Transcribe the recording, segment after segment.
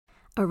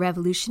a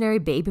revolutionary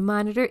baby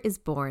monitor is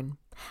born.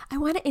 I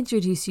want to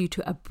introduce you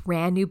to a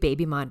brand new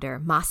baby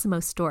monitor,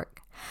 Masimo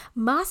Stork.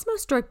 Masimo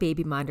Stork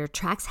Baby Monitor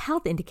tracks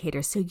health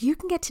indicators so you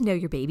can get to know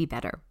your baby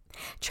better.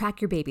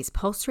 Track your baby's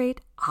pulse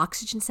rate,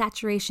 oxygen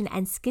saturation,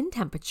 and skin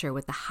temperature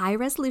with the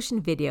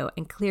high-resolution video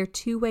and clear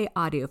two-way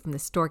audio from the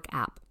Stork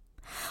app.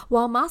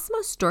 While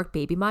Masimo Stork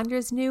Baby Monitor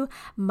is new,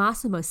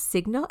 Masimo's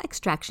signal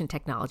extraction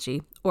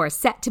technology, or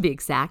SET to be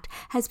exact,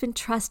 has been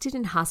trusted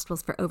in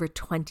hospitals for over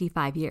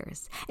 25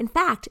 years. In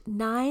fact,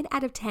 9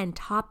 out of 10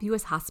 top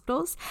U.S.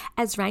 hospitals,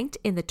 as ranked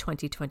in the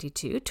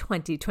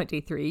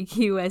 2022-2023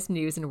 U.S.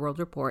 News & World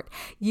Report,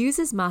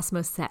 uses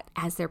Masimo SET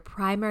as their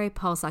primary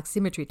pulse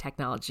oximetry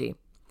technology.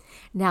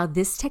 Now,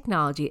 this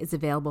technology is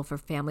available for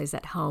families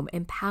at home,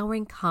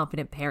 empowering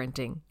confident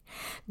parenting.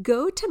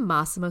 Go to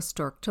Masimo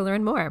Stork to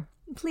learn more.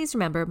 Please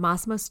remember,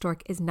 Masimo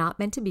Stork is not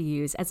meant to be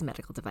used as a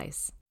medical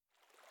device.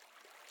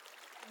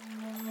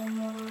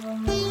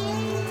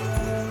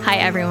 Hi,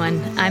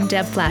 everyone. I'm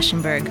Deb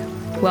Flashenberg.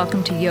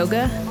 Welcome to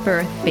Yoga,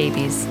 Birth,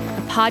 Babies,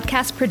 a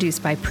podcast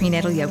produced by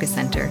Prenatal Yoga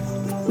Center.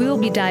 We will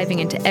be diving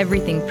into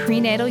everything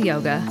prenatal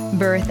yoga,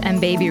 birth,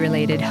 and baby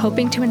related,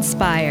 hoping to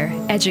inspire,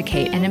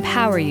 educate, and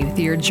empower you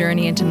through your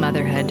journey into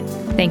motherhood.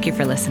 Thank you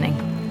for listening.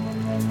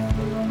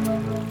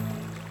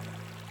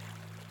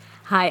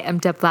 Hi, I'm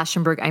Deb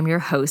Flashenberg. I'm your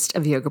host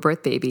of Yoga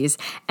Birth Babies,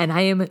 and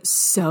I am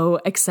so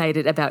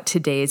excited about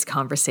today's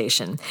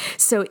conversation.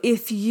 So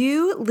if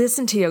you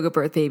listen to Yoga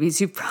Birth Babies,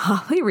 you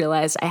probably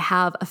realized I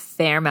have a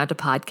fair amount of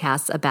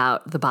podcasts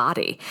about the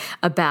body,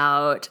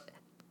 about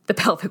the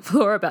pelvic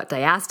floor, about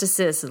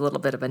diastasis, a little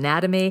bit of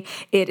anatomy.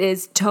 It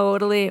is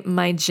totally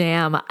my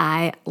jam.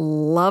 I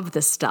love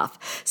this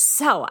stuff.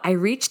 So I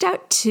reached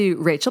out to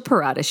Rachel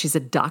Parada. She's a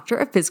doctor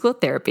of physical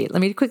therapy.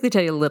 Let me quickly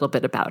tell you a little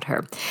bit about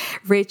her.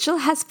 Rachel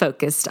has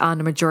focused on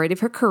the majority of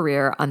her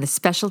career on the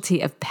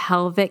specialty of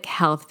pelvic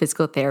health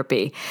physical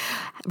therapy.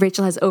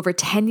 Rachel has over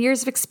 10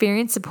 years of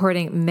experience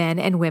supporting men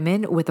and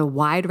women with a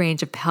wide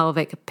range of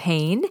pelvic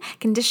pain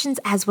conditions,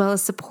 as well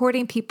as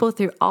supporting people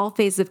through all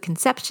phases of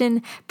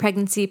conception,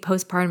 pregnancy,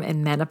 postpartum,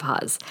 and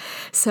menopause.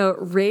 So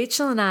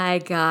Rachel and I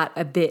got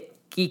a bit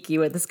geeky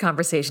with this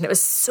conversation. It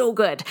was so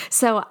good.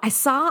 So I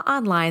saw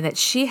online that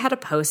she had a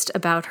post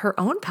about her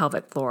own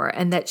pelvic floor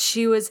and that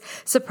she was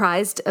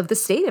surprised of the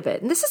state of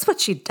it. And this is what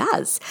she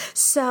does.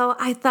 So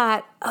I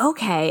thought,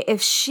 okay,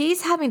 if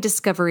she's having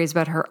discoveries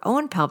about her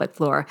own pelvic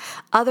floor,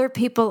 other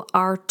people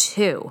are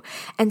too.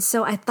 And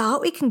so I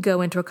thought we can go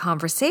into a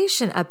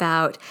conversation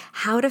about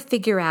how to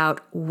figure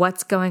out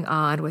what's going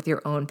on with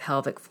your own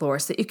pelvic floor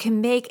so that you can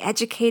make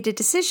educated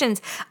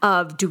decisions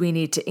of, do we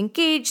need to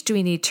engage? Do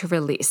we need to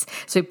release?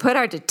 So we put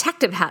our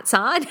detective hats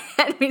on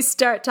and we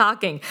start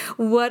talking.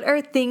 What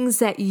are things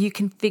that you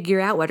can figure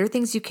out? What are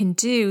things you can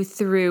do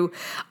through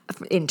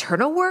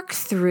internal work,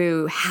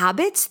 through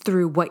habits,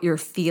 through what you're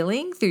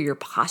feeling, through your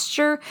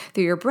posture,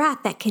 through your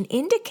breath that can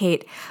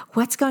indicate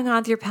what's going on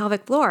with your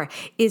pelvic floor?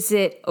 Is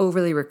it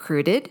overly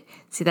recruited?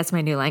 See, that's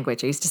my new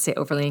language. I used to say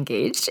overly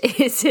engaged.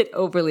 Is it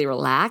overly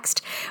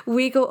relaxed?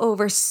 We go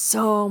over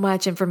so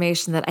much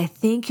information that I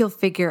think you'll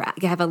figure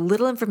out. You have a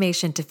little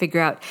information to figure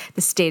out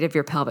the state of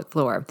your pelvic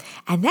floor.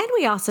 And then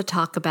we also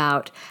talk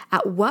about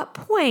at what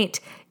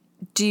point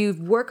do you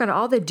work on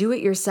all the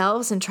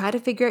do-it-yourselves and try to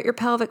figure out your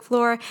pelvic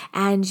floor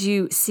and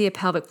you see a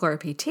pelvic floor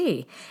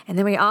PT. And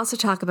then we also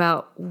talk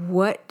about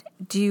what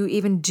do you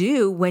even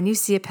do when you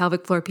see a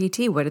pelvic floor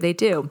PT? What do they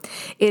do?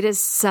 It is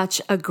such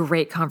a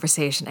great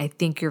conversation. I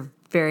think you're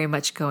very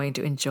much going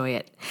to enjoy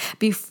it.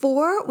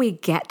 Before we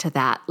get to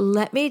that,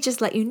 let me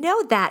just let you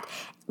know that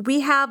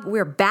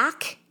we're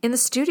back in the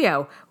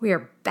studio. We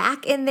are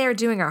back in there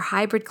doing our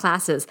hybrid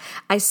classes.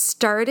 I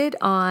started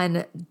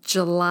on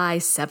July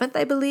 7th,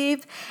 I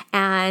believe,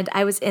 and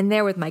I was in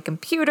there with my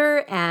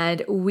computer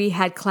and we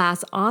had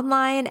class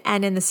online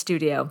and in the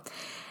studio.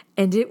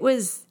 And it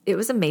was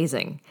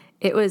amazing.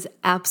 It was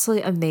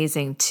absolutely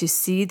amazing to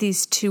see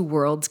these two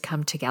worlds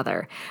come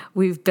together.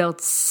 We've built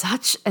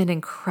such an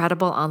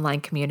incredible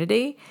online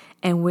community,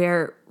 and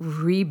we're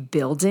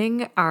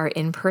rebuilding our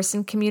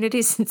in-person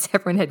community since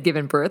everyone had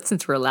given birth,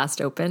 since we were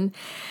last open.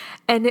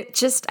 And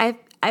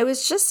I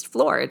was just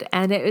floored,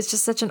 and it was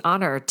just such an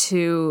honor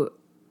to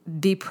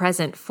be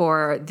present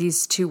for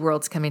these two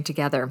worlds coming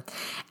together.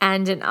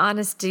 And in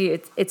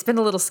honesty, it's been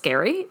a little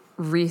scary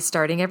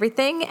restarting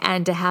everything,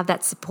 and to have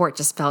that support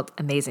just felt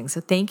amazing.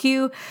 So thank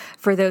you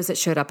for those that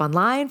showed up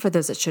online, for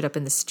those that showed up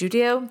in the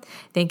studio.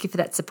 Thank you for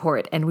that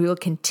support. And we will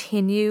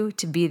continue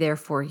to be there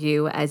for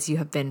you as you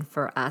have been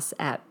for us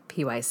at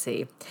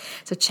PYC.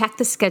 So check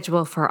the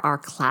schedule for our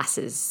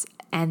classes.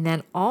 And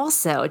then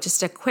also,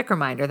 just a quick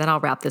reminder, then I'll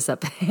wrap this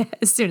up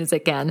as soon as I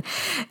can.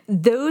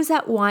 Those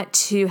that want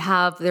to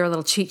have their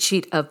little cheat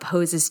sheet of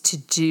poses to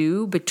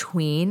do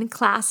between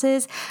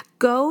classes,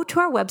 go to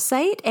our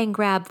website and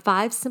grab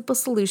 5 simple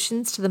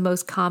solutions to the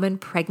most common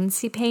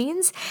pregnancy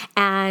pains,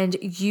 and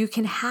you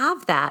can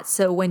have that.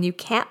 So when you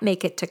can't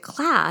make it to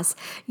class,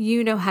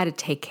 you know how to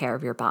take care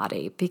of your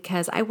body,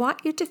 because I want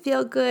you to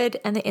feel good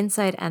on the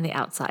inside and the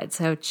outside.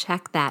 So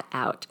check that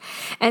out.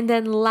 And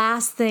then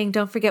last thing,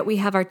 don't forget we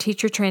have our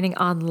teacher training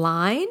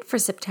online for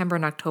September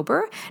and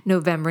October,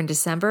 November and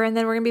December, and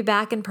then we're going to be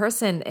back in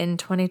person in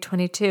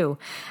 2022.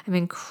 I'm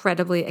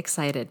incredibly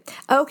excited.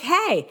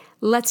 Okay,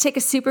 let's take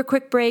a super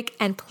quick break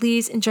and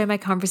please enjoy my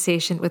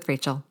conversation with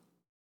Rachel.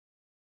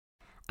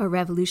 A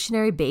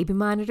revolutionary baby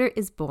monitor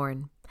is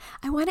born.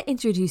 I want to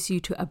introduce you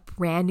to a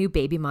brand new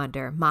baby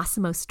monitor,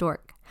 Masimo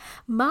Stork.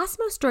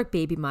 Masimo Stork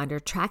Baby Monitor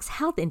tracks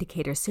health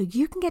indicators so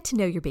you can get to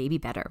know your baby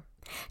better.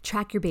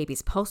 Track your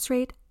baby's pulse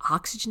rate,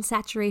 oxygen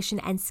saturation,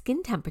 and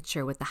skin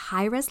temperature with the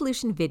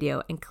high-resolution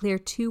video and clear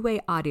two-way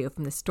audio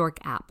from the Stork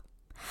app.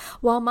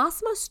 While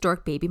Masimo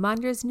Stork Baby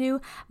Monitor is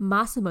new,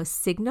 Masimo's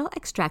signal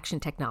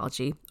extraction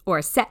technology,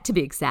 or SET to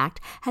be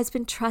exact, has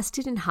been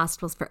trusted in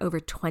hospitals for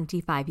over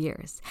 25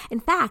 years. In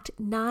fact,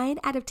 9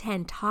 out of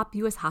 10 top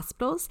U.S.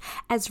 hospitals,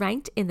 as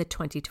ranked in the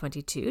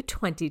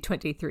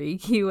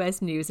 2022-2023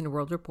 U.S. News &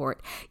 World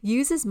Report,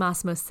 uses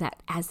Masimo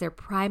SET as their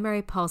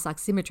primary pulse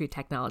oximetry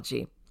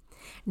technology.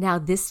 Now,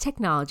 this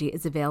technology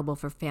is available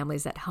for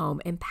families at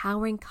home,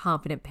 empowering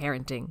confident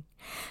parenting.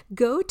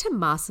 Go to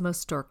Masimo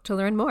Stork to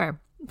learn more.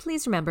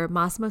 Please remember,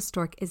 Masimo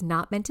Stork is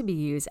not meant to be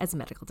used as a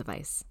medical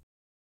device.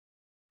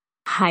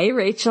 Hi,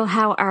 Rachel.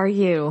 How are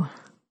you?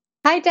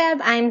 Hi,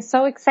 Deb. I'm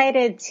so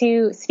excited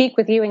to speak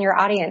with you and your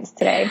audience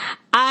today.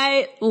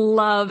 I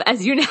love,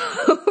 as you know,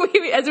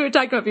 as we were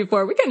talking about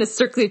before, we kind of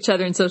circle each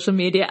other in social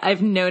media.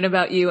 I've known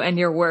about you and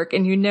your work,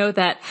 and you know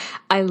that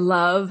I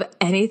love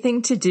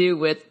anything to do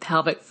with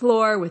pelvic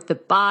floor, with the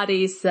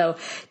body. So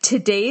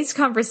today's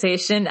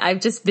conversation, I've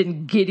just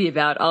been giddy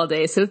about all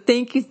day. So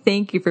thank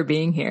you for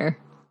being here.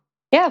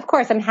 Yeah, of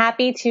course. I'm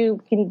happy to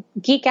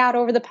geek out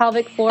over the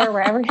pelvic floor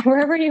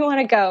wherever you want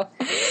to go.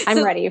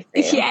 I'm ready for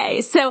you.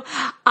 Yay. So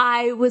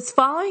I was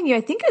following you,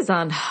 I think it was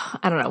on,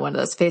 I don't know, one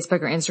of those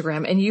Facebook or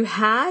Instagram, and you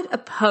had a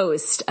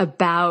post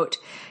about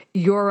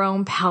your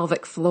own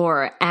pelvic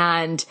floor,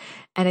 and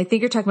I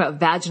think you're talking about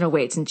vaginal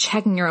weights and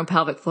checking your own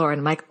pelvic floor. And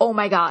I'm like, oh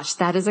my gosh,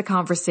 that is a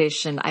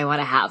conversation I want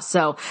to have.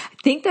 So I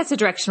think that's the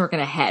direction we're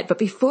going to head. But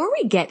before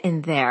we get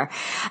in there,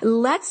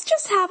 let's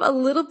just have a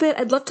little bit,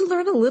 I'd love to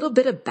learn a little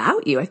bit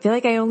about you. I feel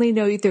like I only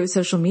know you through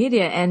social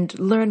media, and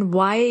learn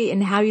why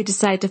and how you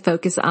decided to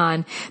focus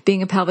on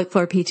being a pelvic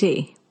floor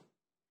PT.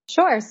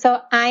 Sure. So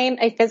I'm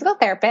a physical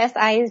therapist.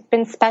 I've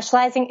been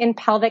specializing in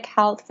pelvic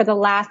health for the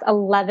last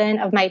 11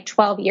 of my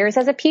 12 years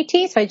as a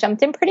PT. So I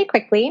jumped in pretty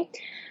quickly.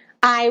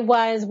 I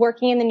was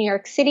working in the New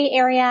York City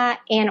area,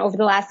 and over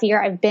the last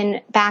year, I've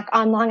been back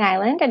on Long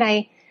Island, and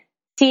I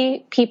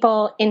see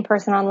people in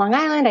person on Long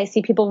Island. I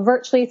see people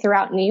virtually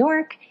throughout New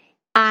York.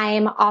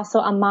 I'm also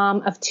a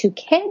mom of 2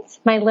 kids.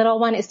 My little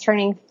one is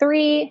turning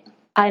 3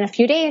 in a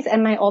few days,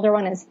 and my older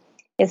one is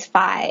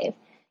 5.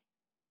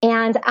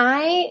 And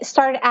I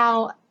started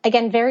out,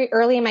 again, very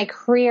early in my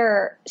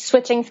career,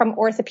 switching from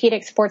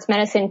orthopedic sports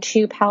medicine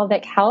to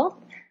pelvic health.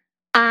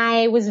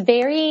 I was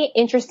very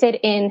interested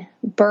in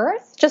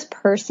birth, just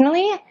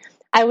personally.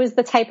 I was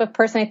the type of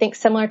person, I think,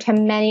 similar to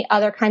many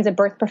other kinds of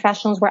birth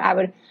professionals, where I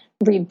would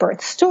read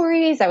birth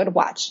stories, I would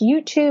watch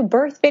YouTube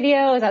birth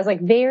videos. I was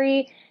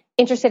very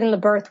interested in the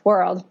birth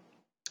world.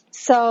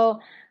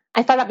 So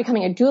I thought about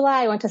becoming a doula.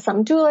 I went to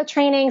some doula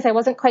trainings. I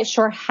wasn't quite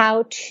sure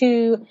how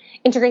to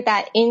integrate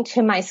that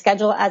into my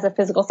schedule as a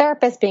physical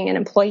therapist, being an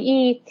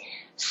employee.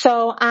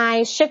 So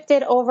I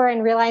shifted over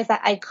and realized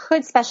that I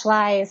could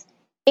specialize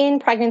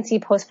in pregnancy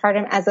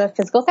postpartum as a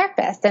physical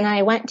therapist. And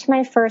I went to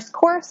my first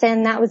course,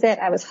 and that was it.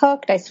 I was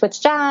hooked. I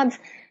switched jobs.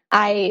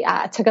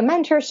 I took a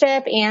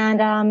mentorship,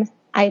 and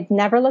I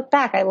never looked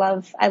back. I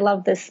love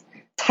this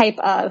type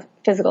of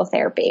physical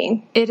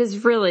therapy. It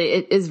is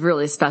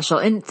really special.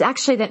 And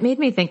actually that made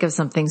me think of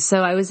something.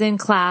 So I was in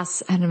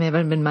class, I don't know, maybe it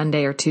had been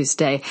Monday or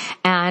Tuesday,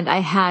 and I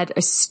had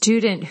a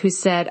student who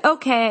said,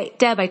 okay,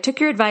 Deb, I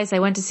took your advice. I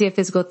went to see a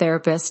physical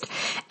therapist,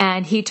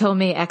 and he told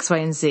me X, Y,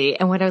 and Z.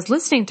 And when I was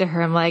listening to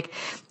her, I'm like,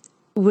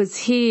 was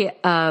he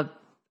a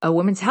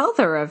women's health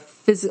or a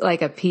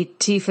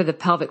PT for the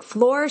pelvic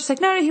floor? She's like,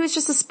 no, he was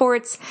just a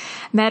sports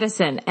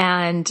medicine.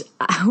 And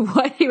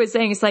what he was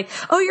saying is like,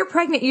 oh, you're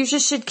pregnant. You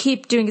just should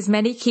keep doing as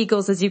many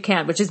Kegels as you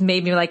can, which has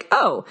made me like,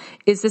 oh,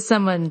 is this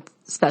someone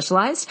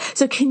specialized?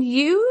 So can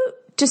you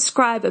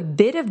describe a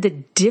bit of the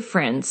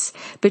difference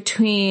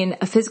between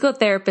a physical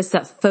therapist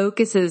that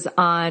focuses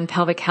on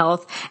pelvic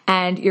health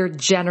and your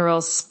general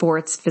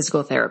sports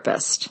physical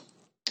therapist?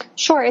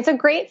 Sure. It's a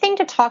great thing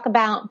to talk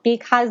about,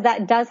 because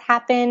that does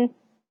happen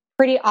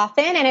pretty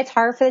often, and it's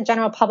hard for the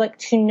general public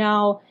to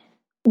know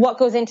what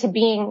goes into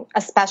being a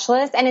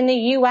specialist. And in the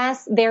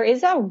U.S., there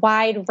is a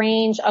wide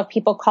range of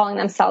people calling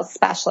themselves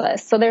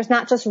specialists. So there's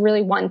not just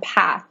really one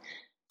path.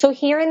 So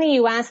here in the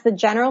U.S., the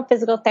general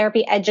physical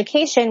therapy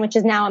education, which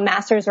is now a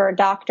master's or a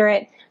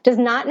doctorate, does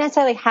not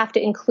necessarily have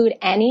to include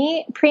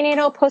any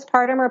prenatal,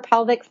 postpartum, or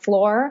pelvic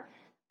floor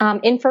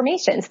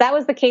information. So that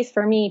was the case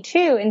for me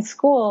too in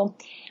school.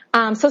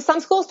 So some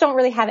schools don't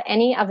really have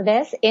any of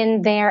this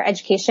in their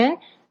education.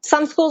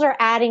 Some schools are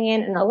adding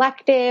in an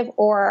elective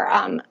or,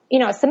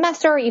 a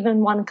semester or even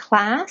one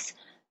class.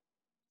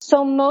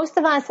 So most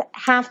of us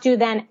have to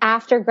then,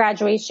 after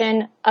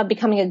graduation of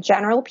becoming a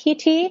general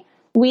PT,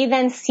 we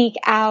then seek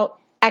out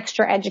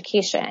extra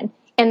education.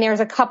 And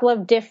there's a couple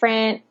of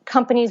different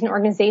companies and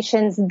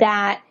organizations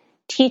that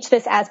teach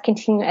this as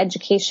continuing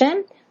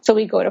education. So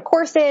we go to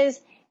courses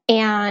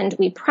and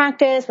we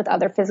practice with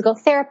other physical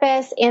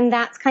therapists, and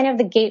that's kind of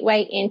the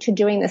gateway into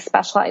doing this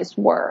specialized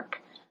work.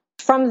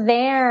 From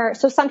there,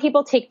 so some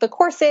people take the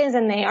courses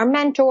and they are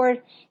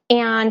mentored,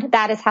 and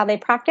that is how they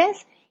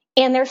practice.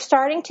 And there's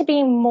starting to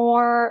be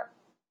more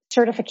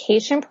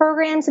certification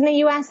programs in the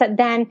U.S. that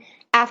then,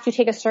 after you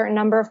take a certain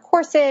number of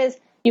courses,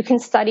 you can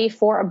study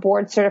for a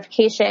board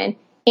certification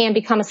and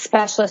become a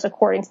specialist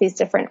according to these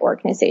different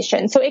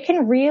organizations. So it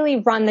can really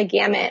run the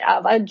gamut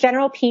of a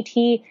general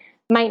PT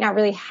might not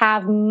really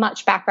have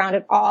much background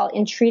at all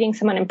in treating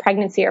someone in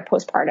pregnancy or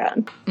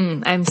postpartum.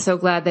 I'm so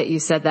glad that you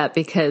said that,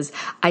 because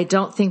I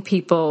don't think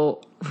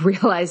people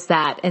realize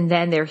that. And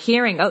then they're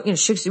hearing,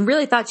 she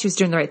really thought she was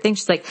doing the right thing.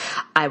 She's like,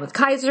 I'm with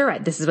Kaiser.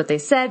 This is what they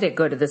said. I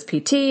go to this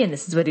PT and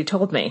this is what he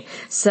told me.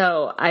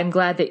 So I'm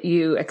glad that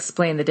you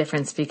explained the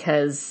difference,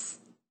 because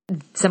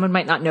someone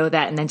might not know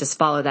that and then just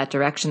follow that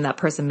direction. That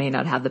person may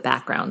not have the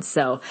background.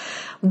 So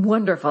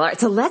wonderful. All right.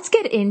 So let's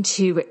get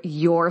into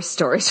your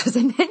story. So as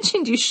I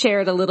mentioned, you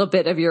shared a little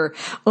bit of your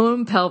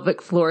own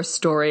pelvic floor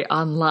story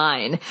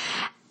online.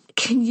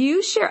 Can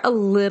you share a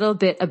little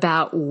bit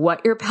about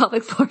what your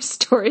pelvic floor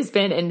story has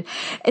been?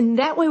 And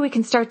that way we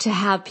can start to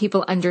have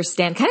people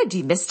understand, kind of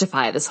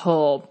demystify this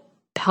whole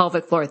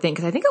pelvic floor thing,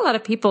 because I think a lot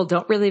of people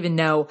don't really even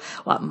know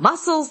what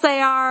muscles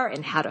they are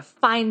and how to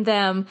find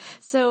them.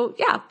 So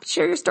yeah,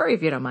 share your story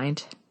if you don't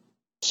mind.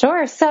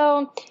 Sure.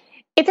 So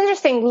it's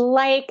interesting.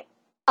 Like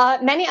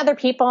many other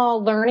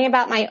people, learning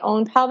about my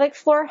own pelvic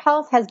floor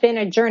health has been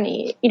a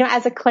journey.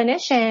 As a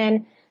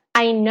clinician,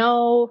 I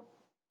know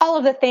all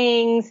of the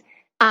things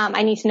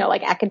I need to know,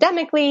 like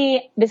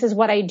academically. This is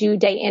what I do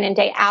day in and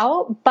day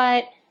out.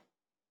 But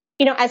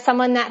as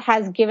someone that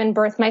has given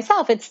birth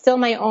myself, it's still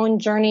my own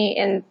journey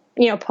in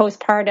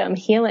postpartum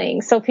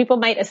healing. So people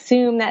might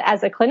assume that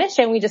as a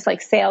clinician, we just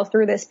like sail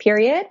through this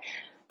period,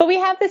 but we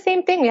have the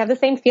same thing. We have the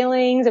same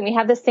feelings and we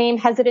have the same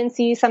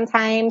hesitancy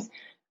sometimes,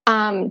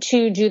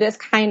 to do this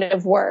kind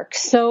of work.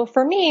 So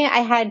for me, I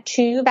had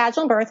 2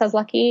 vaginal births. I was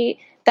lucky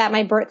that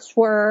my births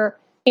were,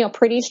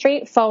 pretty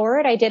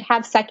straightforward. I did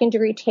have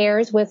second-degree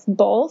tears with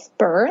both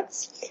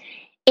births.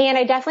 And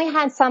I definitely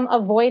had some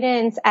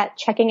avoidance at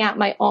checking out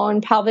my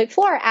own pelvic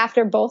floor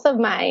after both of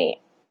my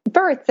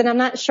births. And I'm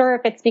not sure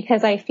if it's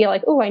because I feel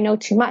like, I know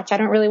too much. I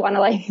don't really want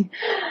to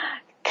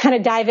kind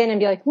of dive in and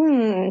be like,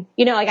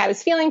 I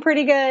was feeling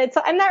pretty good.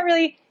 So I'm not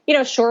really,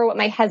 sure what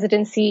my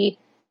hesitancy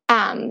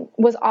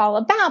was all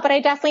about, but I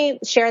definitely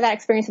share that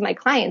experience with my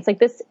clients. Like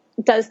this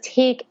does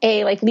take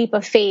a leap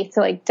of faith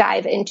to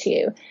dive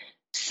into.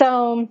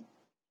 So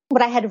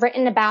what I had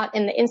written about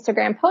in the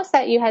Instagram post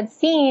that you had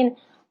seen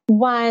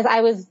was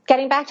I was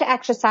getting back to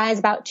exercise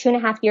about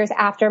 2.5 years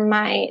after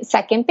my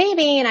second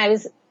baby. And I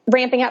was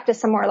ramping up to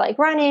some more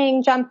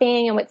running,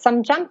 jumping. And with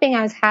some jumping,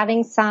 I was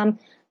having some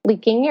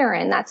leaking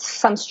urine. That's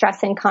some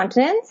stress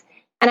incontinence.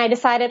 And I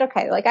decided,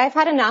 okay, I've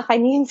had enough. I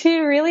need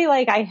to really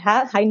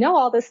I know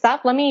all this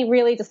stuff. Let me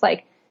really just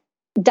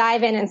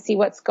dive in and see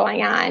what's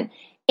going on.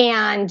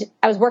 And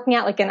I was working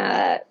out in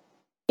a,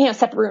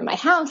 separate room in my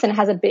house, and it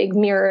has a big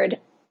mirrored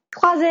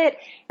closet.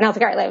 And I was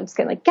like, all right, I'm just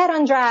going to get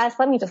undressed.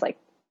 Let me just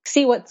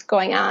see what's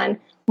going on.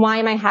 Why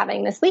am I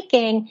having this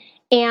leaking?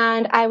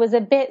 And I was a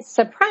bit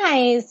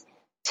surprised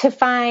to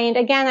find,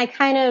 again, I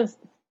kind of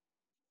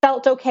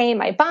felt okay in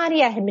my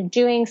body. I had been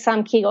doing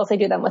some Kegels. I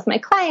do them with my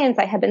clients.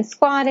 I had been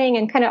squatting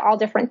and kind of all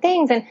different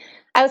things. And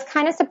I was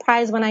kind of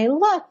surprised when I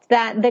looked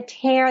that the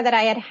tear that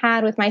I had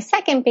had with my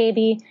second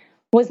baby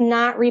was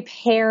not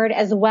repaired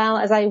as well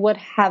as I would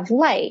have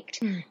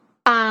liked.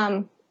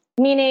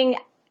 Meaning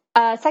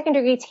a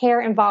second-degree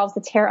tear involves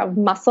the tear of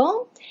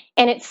muscle.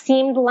 And it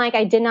seemed like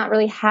I did not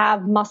really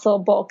have muscle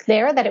bulk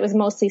there, that it was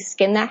mostly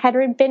skin that had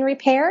been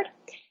repaired.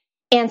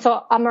 And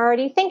so I'm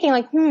already thinking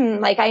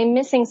I'm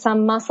missing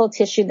some muscle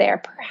tissue there,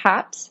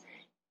 perhaps.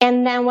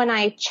 And then when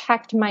I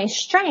checked my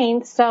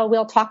strength, so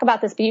we'll talk about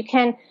this, but you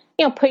can,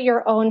 put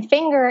your own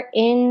finger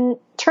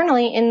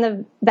internally in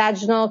the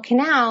vaginal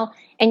canal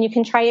and you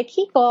can try a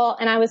Kegel.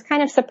 And I was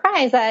kind of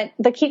surprised that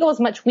the Kegel was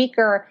much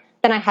weaker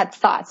than I had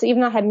thought. So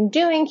even though I had been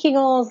doing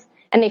Kegels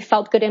and they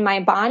felt good in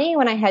my body,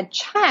 when I had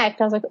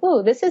checked, I was like,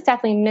 ooh, this is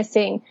definitely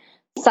missing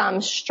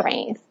some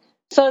strength.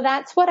 So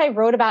that's what I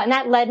wrote about. And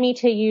that led me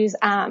to use,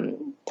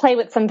 play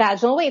with some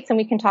vaginal weights, and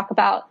we can talk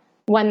about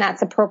when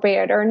that's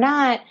appropriate or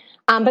not.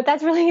 But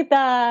that's really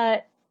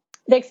the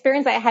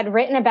experience I had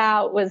written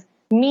about, was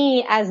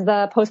me as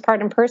the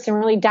postpartum person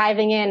really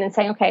diving in and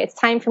saying, okay, it's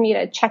time for me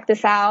to check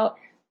this out.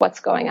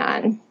 What's going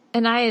on?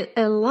 And I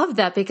love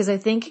that, because I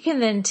think you can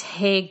then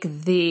take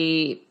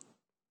the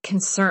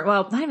concern,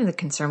 well, not even the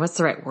concern, what's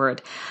the right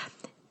word?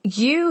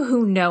 you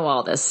who know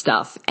all this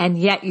stuff, and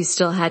yet you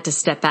still had to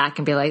step back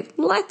and be like,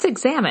 let's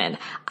examine.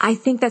 I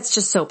think that's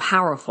just so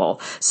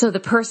powerful. So the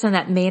person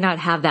that may not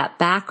have that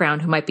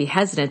background, who might be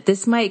hesitant,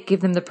 this might give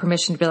them the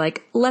permission to be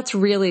like, let's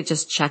really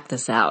just check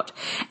this out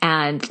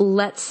and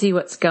let's see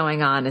what's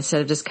going on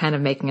instead of just kind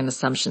of making an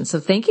assumption. So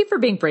thank you for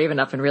being brave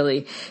enough and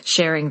really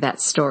sharing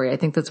that story. I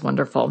think that's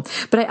wonderful.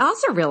 But I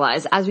also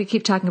realize, as we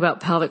keep talking about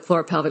pelvic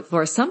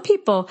floor, some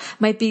people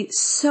might be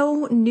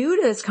so new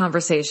to this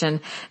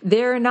conversation,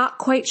 they're not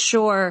quite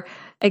sure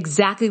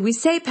exactly. We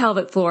say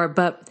pelvic floor,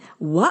 but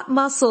what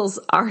muscles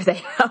are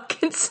they? How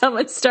can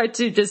someone start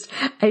to just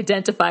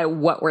identify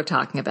what we're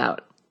talking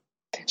about?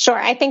 Sure.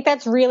 I think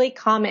that's really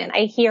common.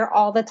 I hear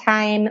all the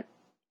time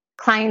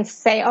clients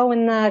say, oh,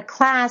 in the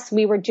class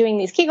we were doing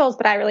these Kegels,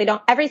 but I really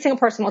don't. Every single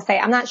person will say,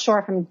 I'm not sure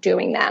if I'm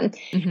doing them.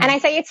 Mm-hmm. And I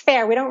say, it's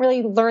fair. We don't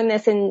really learn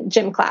this in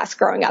gym class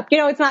growing up.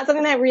 It's not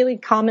something that really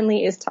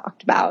commonly is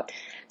talked about.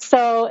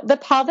 So the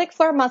pelvic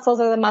floor muscles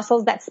are the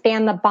muscles that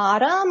span the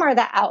bottom or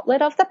the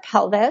outlet of the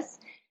pelvis.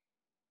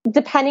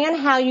 Depending on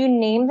how you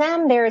name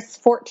them, there's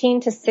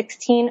 14 to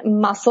 16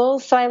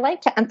 muscles. So I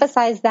like to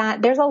emphasize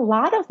that there's a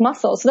lot of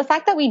muscles. So the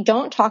fact that we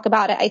don't talk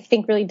about it, I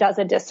think really does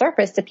a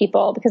disservice to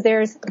people because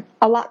there's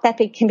a lot that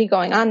can be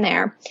going on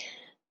there.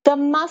 The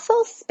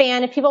muscle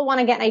span, if people want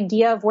to get an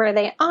idea of where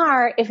they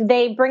are, if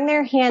they bring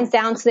their hands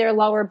down to their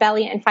lower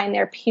belly and find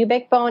their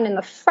pubic bone in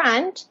the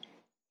front,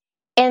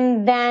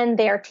 and then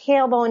their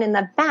tailbone in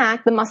the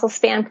back, the muscle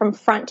span from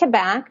front to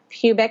back,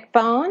 pubic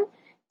bone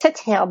to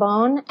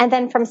tailbone, and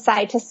then from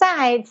side to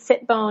side,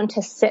 sit bone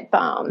to sit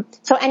bone.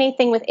 So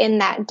anything within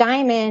that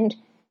diamond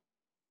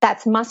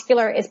that's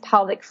muscular is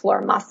pelvic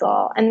floor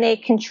muscle, and they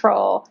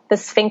control the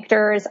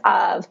sphincters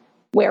of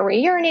where we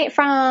urinate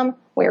from,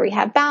 where we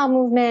have bowel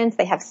movements,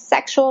 they have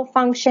sexual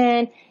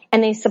function,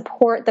 and they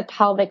support the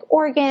pelvic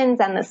organs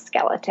and the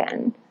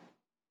skeleton.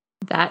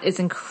 That is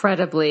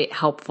incredibly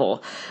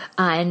helpful.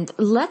 And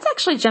let's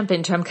actually jump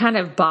into, I'm kind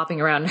of bobbing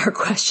around our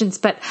questions,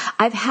 but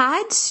I've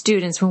had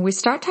students, when we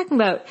start talking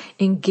about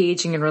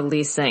engaging and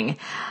releasing,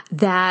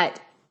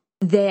 that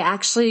they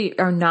actually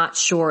are not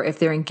sure if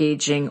they're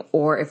engaging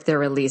or if they're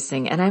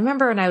releasing. And I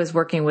remember when I was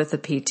working with a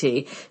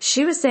PT,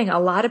 she was saying a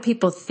lot of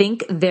people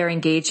think they're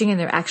engaging and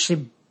they're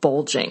actually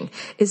bulging.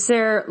 Is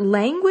there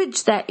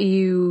language that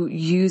you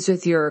use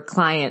with your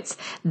clients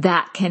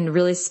that can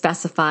really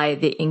specify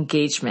the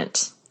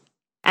engagement?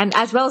 And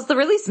as well as the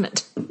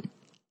releasement?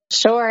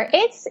 Sure.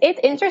 It's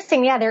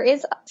interesting. Yeah, there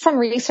is some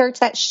research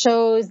that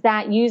shows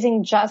that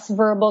using just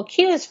verbal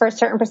cues for a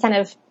certain percent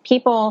of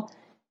people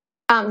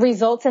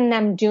results in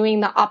them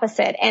doing the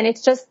opposite. And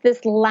it's just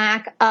this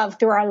lack of,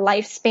 through our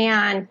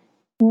lifespan,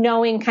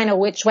 knowing kind of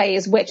which way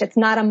is which. It's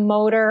not a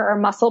motor or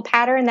muscle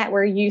pattern that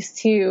we're used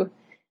to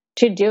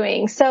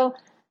doing. So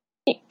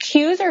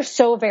cues are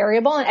so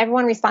variable and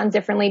everyone responds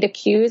differently to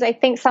cues. I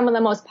think some of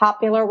the most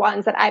popular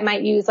ones that I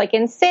might use, like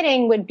in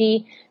sitting, would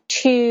be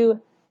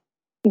to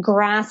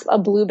grasp a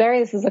blueberry.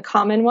 This is a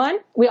common one.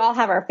 We all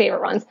have our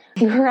favorite ones.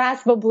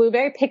 Grasp a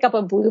blueberry, pick up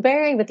a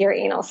blueberry with your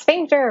anal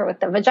sphincter or with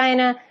the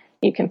vagina.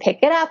 You can pick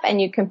it up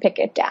and you can pick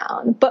it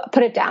down, but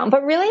put it down.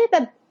 But really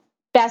the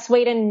best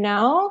way to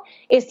know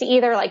is to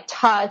either like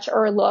touch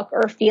or look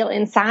or feel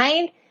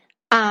inside.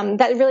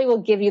 That really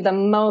will give you the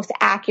most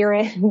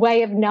accurate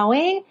way of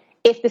knowing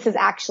if this is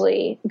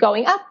actually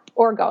going up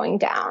or going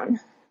down.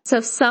 So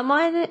if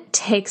someone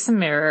takes a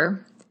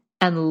mirror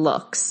and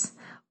looks,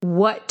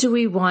 what do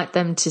we want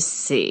them to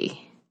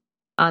see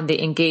on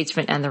the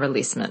engagement and the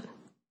releasement?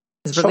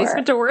 Is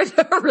releasement a word?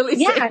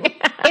 Releasing? Yeah,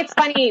 it's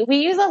funny. We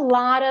use a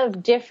lot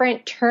of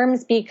different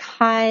terms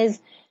because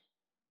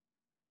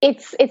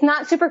it's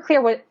not super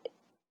clear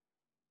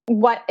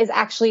what is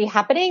actually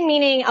happening,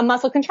 meaning a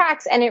muscle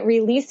contracts and it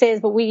releases,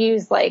 but we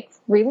use like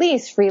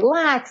release,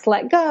 relax,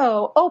 let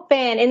go,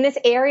 open. In this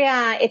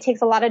area, it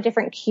takes a lot of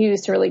different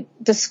cues to really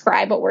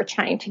describe what we're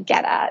trying to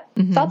get at.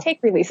 Mm-hmm. So I'll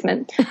take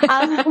releasement.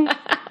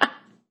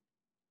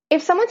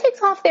 If someone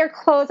takes off their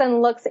clothes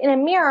and looks in a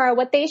mirror,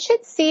 what they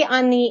should see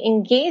on the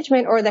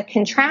engagement or the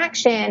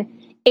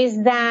contraction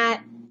is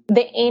that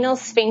the anal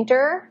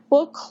sphincter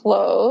will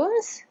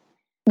close.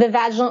 The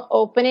vaginal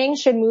opening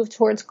should move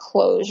towards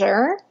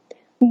closure.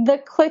 The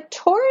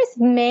clitoris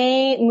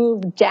may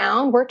move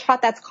down. We're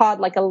taught that's called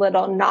like a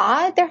little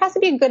nod. There has to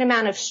be a good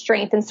amount of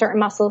strength in certain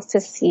muscles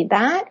to see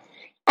that.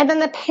 And then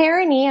the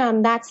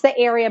perineum, that's the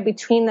area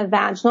between the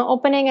vaginal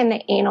opening and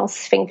the anal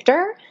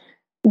sphincter.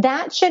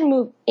 That should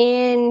move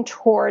in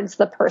towards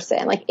the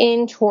person, like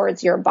in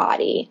towards your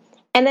body.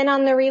 And then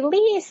on the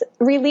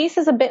release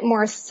is a bit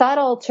more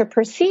subtle to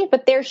perceive,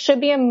 but there should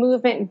be a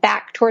movement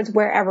back towards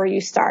wherever you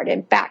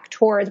started, back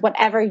towards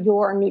whatever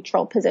your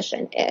neutral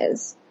position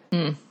is.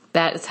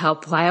 That is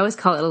helpful. I always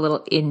call it a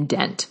little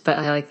indent, but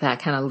I like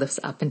that, kind of lifts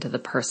up into the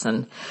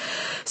person.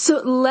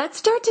 So let's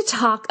start to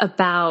talk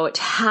about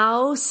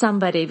how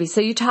somebody,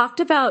 so you talked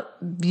about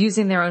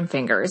using their own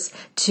fingers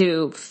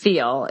to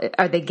feel,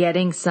 are they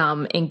getting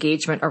some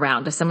engagement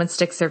around? If someone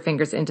sticks their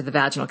fingers into the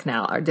vaginal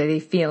canal, are they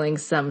feeling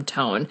some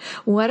tone?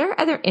 What are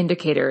other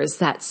indicators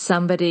that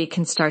somebody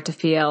can start to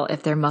feel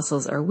if their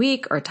muscles are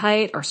weak or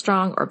tight or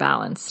strong or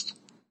balanced?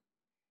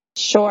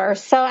 Sure.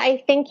 So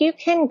I think you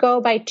can go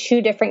by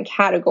two different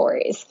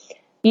categories.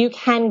 You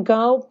can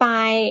go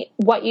by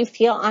what you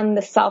feel on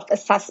the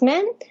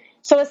self-assessment.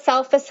 So a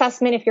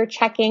self-assessment, if you're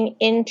checking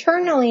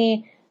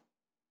internally,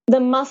 the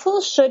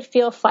muscles should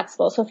feel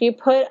flexible. So if you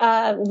put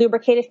a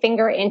lubricated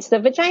finger into the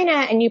vagina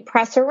and you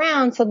press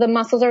around, so the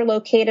muscles are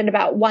located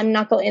about 1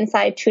 knuckle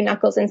inside, 2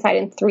 knuckles inside,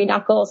 and 3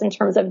 knuckles in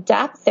terms of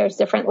depth. There's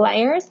different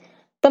layers.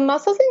 The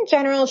muscles in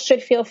general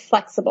should feel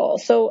flexible.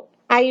 So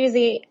I use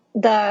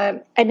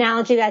the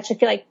analogy that should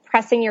feel like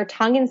pressing your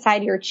tongue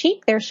inside your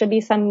cheek. There should be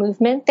some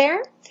movement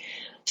there.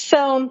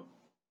 So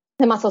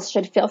the muscles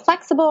should feel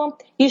flexible.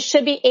 You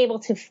should be able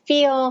to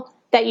feel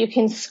that you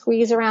can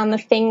squeeze around the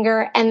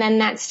finger and then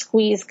that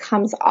squeeze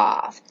comes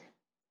off.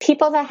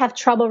 People that have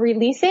trouble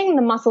releasing,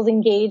 the muscles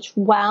engage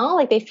well,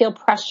 like they feel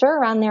pressure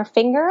around their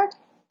finger,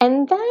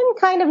 and then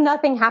kind of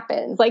nothing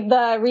happens. Like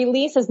the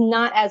release is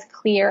not as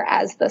clear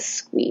as the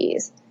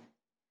squeeze.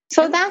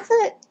 So that's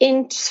an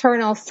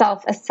internal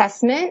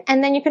self-assessment.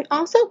 And then you can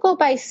also go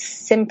by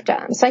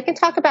symptoms. So I can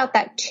talk about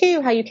that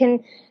too, how you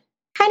can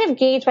kind of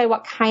gauge by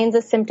what kinds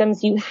of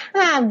symptoms you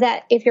have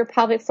that if your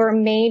pelvic floor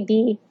may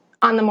be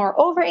on the more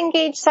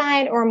over-engaged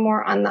side or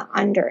more on the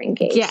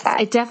under-engaged side. Yes,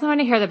 I definitely want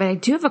to hear that, but I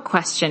do have a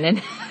question,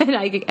 and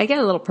I get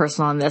a little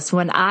personal on this.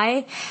 When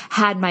I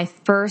had my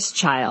first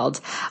child,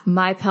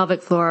 my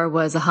pelvic floor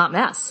was a hot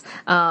mess.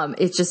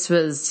 It just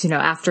was,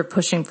 after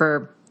pushing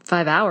for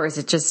 5 hours,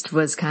 it just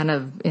was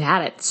it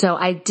had it. So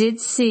I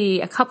did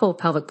see a couple of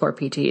pelvic floor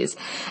PTs.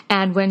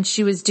 And when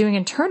she was doing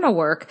internal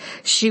work,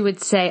 she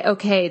would say,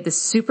 okay, the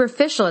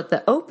superficial at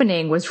the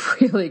opening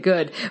was really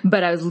good,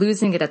 but I was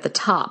losing it at the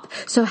top.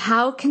 So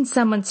how can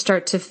someone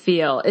start to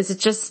feel? Is it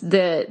just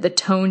the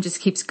tone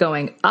just keeps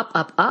going up,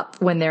 up,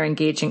 up when they're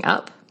engaging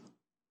up?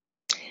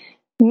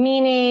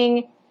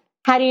 Meaning,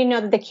 how do you know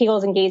that the Kegel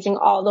is engaging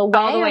all the way?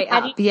 All the way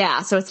up,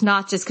 yeah. So it's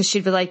not just because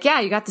she'd be like, yeah,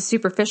 you got the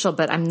superficial,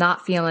 but I'm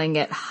not feeling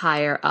it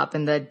higher up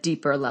in the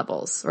deeper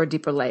levels or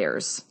deeper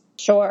layers.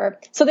 Sure.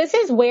 So this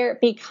is where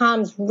it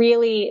becomes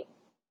really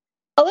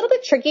a little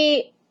bit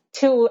tricky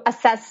to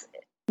assess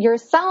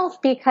yourself,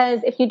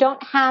 because if you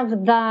don't have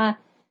the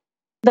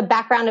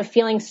background of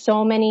feeling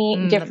so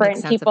many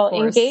different people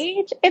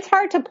engage, it's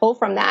hard to pull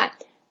from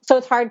that. So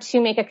it's hard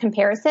to make a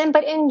comparison.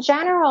 But in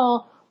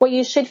general, what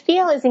you should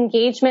feel is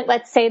engagement.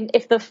 Let's say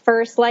if the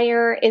first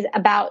layer is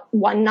about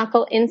 1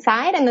 knuckle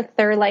inside and the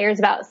third layer is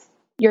about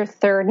your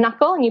 3rd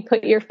knuckle, and you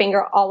put your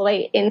finger all the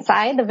way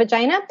inside the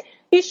vagina,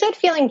 you should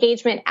feel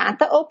engagement at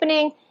the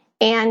opening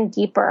and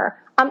deeper.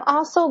 I'm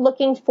also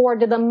looking forward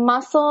to the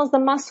muscles. The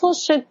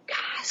muscles should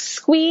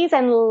squeeze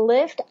and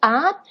lift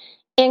up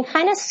and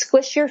kind of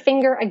squish your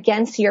finger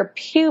against your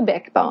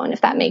pubic bone, if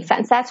that makes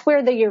sense. That's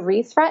where the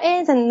urethra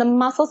is, and the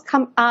muscles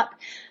come up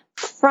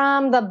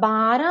from the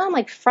bottom,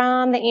 like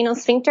from the anal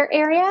sphincter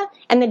area,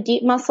 and the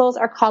deep muscles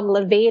are called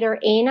levator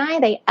ani.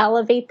 They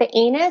elevate the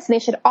anus, and they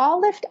should all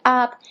lift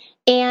up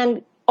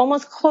and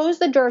almost close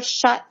the door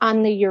shut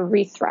on the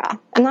urethra.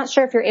 I'm not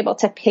sure if you're able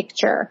to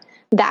picture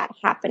that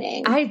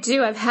happening. I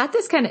do. I've had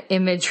this kind of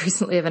image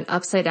recently of an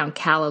upside down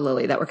calla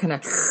lily that we're kind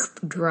of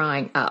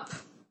drawing up.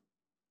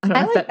 I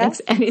don't know if that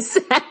makes any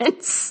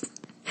sense.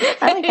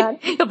 I like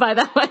that. You'll buy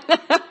that one.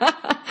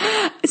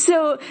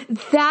 So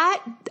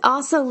that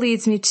also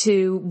leads me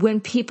to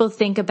when people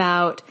think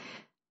about,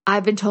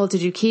 I've been told to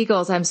do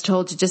Kegels, I'm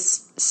told to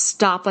just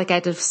stop, like I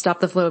had to stop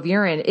the flow of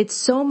urine. It's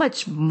so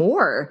much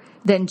more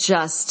than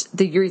just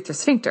the urethral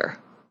sphincter.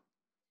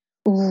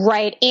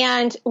 Right.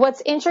 And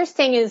what's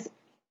interesting is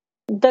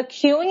the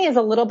cueing is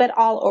a little bit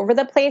all over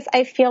the place,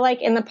 I feel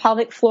like, in the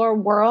pelvic floor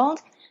world.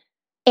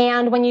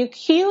 And when you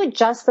cue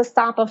just the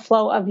stop of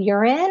flow of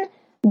urine,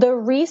 the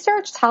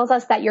research tells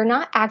us that you're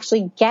not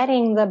actually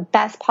getting the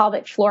best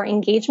pelvic floor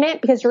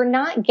engagement because you're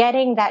not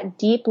getting that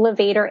deep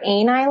levator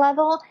ani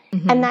level.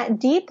 Mm-hmm. And that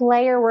deep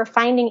layer we're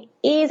finding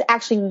is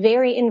actually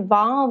very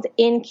involved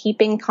in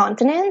keeping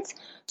continence.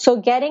 So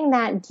getting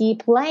that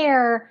deep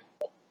layer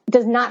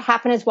does not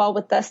happen as well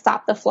with the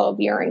stop the flow of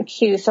urine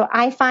cue. So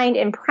I find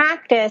in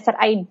practice that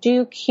I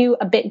do cue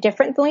a bit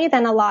differently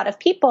than a lot of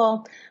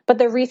people, but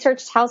the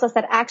research tells us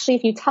that actually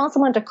if you tell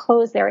someone to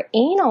close their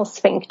anal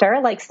sphincter,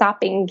 like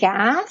stopping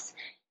gas,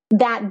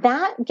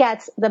 that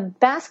gets the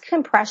best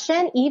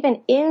compression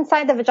even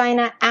inside the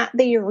vagina at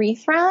the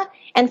urethra.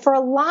 And for a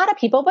lot of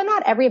people, but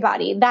not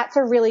everybody, that's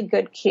a really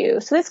good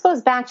cue. So this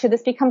goes back to,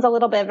 this becomes a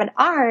little bit of an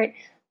art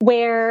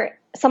where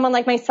someone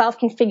like myself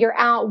can figure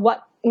out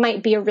what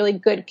might be a really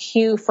good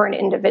cue for an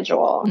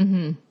individual.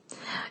 Mm-hmm.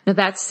 No,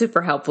 that's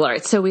super helpful. All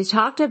right. So we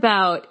talked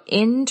about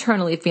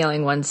internally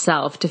feeling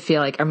oneself to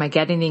feel like, am I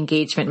getting the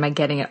engagement? Am I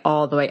getting it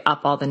all the way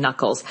up all the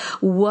knuckles?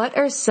 What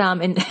are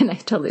some, and I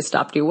totally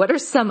stopped you. What are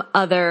some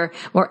other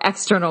more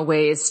external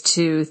ways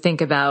to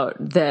think about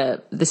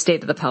the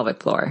state of the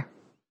pelvic floor?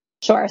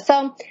 Sure.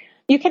 So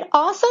you can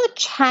also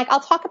check, I'll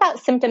talk about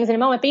symptoms in a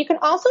moment, but you can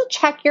also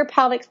check your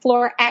pelvic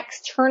floor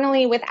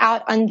externally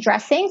without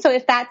undressing. So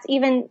if that's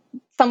even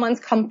someone's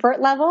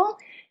comfort level,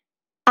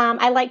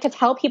 I like to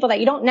tell people that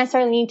you don't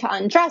necessarily need to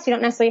undress. You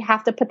don't necessarily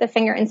have to put the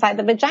finger inside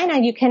the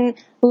vagina. You can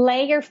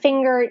lay your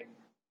finger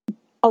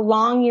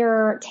along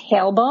your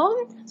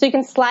tailbone. So you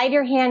can slide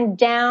your hand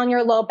down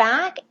your low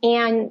back,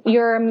 and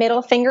your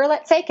middle finger,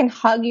 let's say, can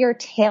hug your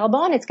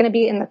tailbone. It's going to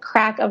be in the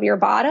crack of your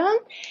bottom.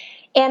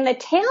 And the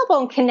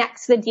tailbone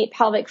connects to the deep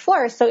pelvic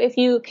floor. So if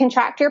you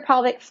contract your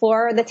pelvic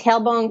floor, the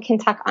tailbone can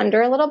tuck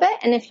under a little bit.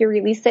 And if you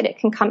release it, it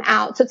can come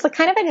out. So it's a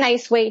kind of a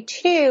nice way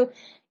too,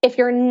 if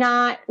you're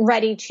not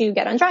ready to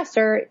get undressed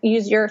or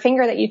use your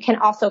finger, that you can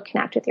also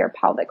connect with your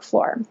pelvic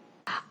floor.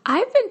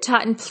 I've been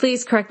taught, and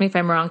please correct me if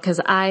I'm wrong, because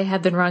I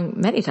have been wrong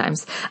many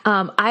times.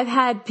 I've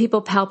had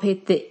people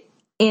palpate the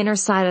inner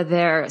side of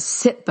their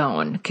sit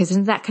bone, because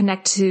doesn't that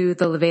connect to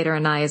the levator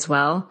ani as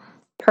well?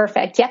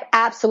 Perfect. Yep,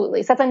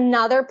 absolutely. So that's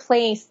another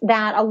place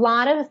that a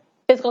lot of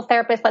physical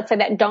therapists, let's say,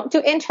 that don't do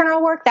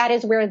internal work, that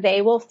is where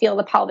they will feel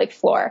the pelvic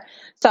floor.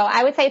 So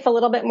I would say it's a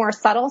little bit more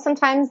subtle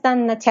sometimes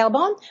than the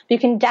tailbone. But you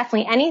can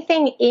definitely,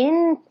 anything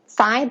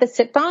inside the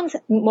sit bones,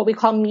 what we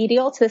call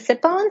medial to the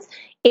sit bones,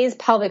 is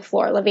pelvic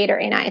floor,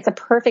 levator ani. It's a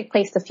perfect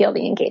place to feel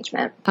the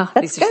engagement. Oh,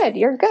 that's good.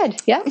 You're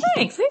good. Yeah.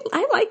 Thanks.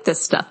 I like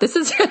this stuff. This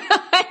is,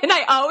 and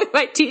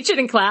I teach it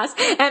in class,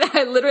 and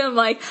I literally am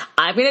like,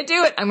 I'm going to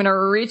do it. I'm going to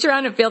reach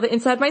around and feel the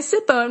inside of my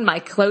sit bone. My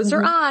clothes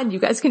are on. You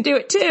guys can do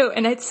it too.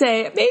 And I'd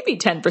say maybe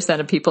 10%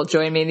 of people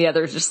join me, and the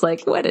others just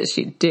like, what is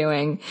she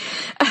doing?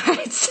 All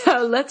right.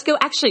 So let's go.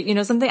 Actually, you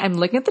know something? I'm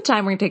looking at the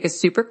time. We're going to take a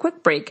super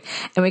quick break,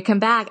 and we come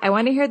back. I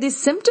want to hear these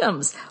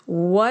symptoms.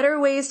 What are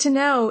ways to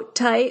know?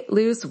 Tight,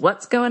 loose,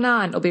 what's going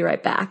on? We'll be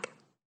right back.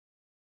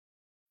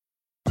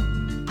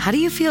 How do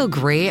you feel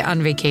great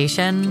on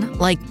vacation?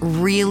 Like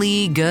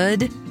really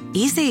good?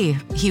 Easy.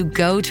 You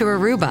go to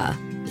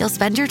Aruba. You'll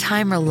spend your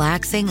time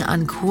relaxing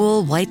on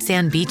cool white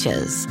sand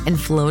beaches and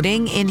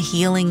floating in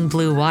healing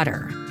blue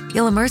water.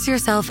 You'll immerse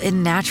yourself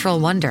in natural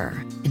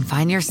wonder and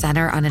find your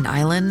center on an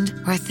island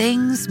where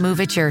things move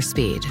at your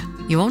speed.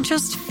 You won't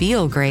just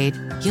feel great,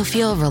 you'll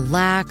feel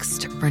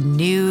relaxed,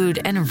 renewed,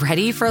 and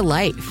ready for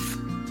life.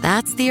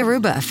 That's the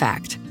Aruba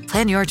effect.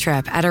 Plan your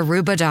trip at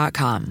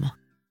Aruba.com.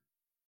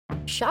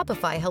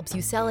 Shopify helps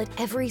you sell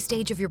at every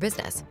stage of your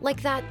business.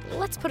 Like that,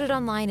 let's put it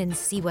online and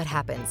see what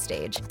happens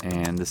stage.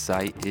 And the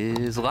site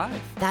is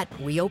live. That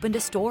we opened a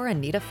store and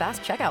need a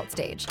fast checkout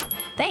stage.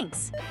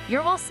 Thanks.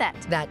 You're all set.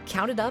 That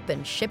count it up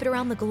and ship it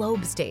around the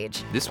globe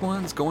stage. This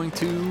one's going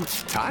to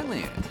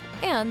Thailand.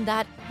 And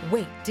that,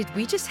 wait, did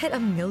we just hit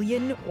 1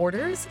 million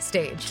orders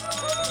stage?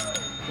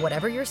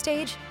 Whatever your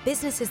stage,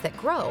 businesses that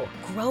grow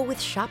with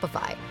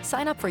Shopify.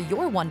 Sign up for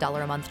your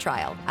 $1 a month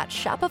trial at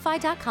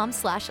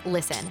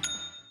shopify.com/listen.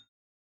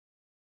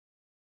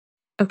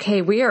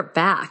 Okay, we are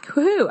back.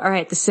 Woohoo. All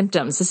right, the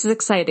symptoms. This is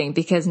exciting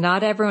because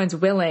not everyone's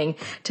willing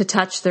to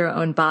touch their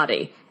own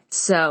body.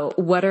 So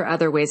what are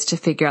other ways to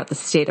figure out the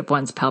state of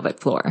one's pelvic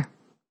floor?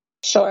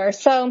 Sure.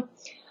 So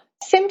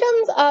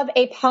symptoms of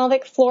a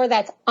pelvic floor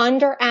that's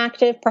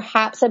underactive,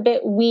 perhaps a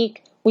bit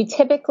weak, we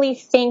typically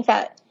think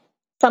that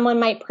someone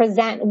might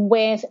present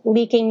with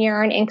leaking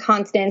urine,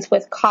 incontinence,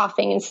 with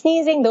coughing and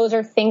sneezing. Those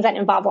are things that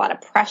involve a lot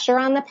of pressure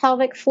on the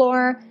pelvic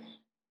floor.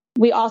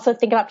 We also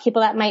think about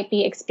people that might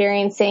be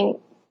experiencing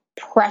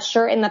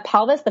pressure in the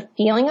pelvis, the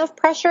feeling of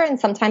pressure, and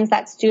sometimes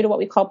that's due to what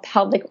we call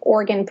pelvic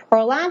organ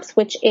prolapse,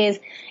 which is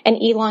an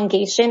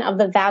elongation of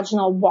the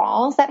vaginal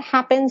walls that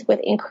happens with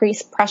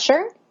increased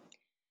pressure.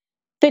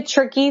 The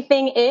tricky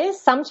thing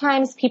is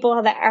sometimes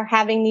people that are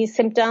having these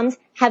symptoms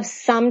have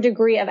some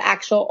degree of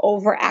actual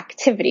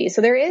overactivity.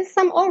 So there is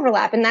some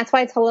overlap, and that's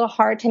why it's a little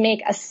hard to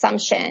make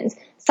assumptions.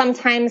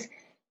 Sometimes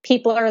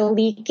people are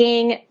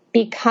leaking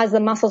because the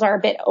muscles are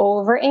a bit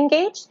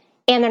over-engaged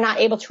and they're not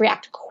able to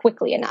react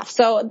quickly enough.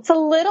 So it's a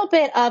little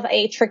bit of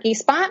a tricky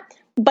spot,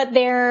 but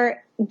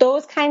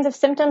those kinds of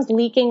symptoms,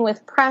 leaking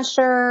with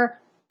pressure,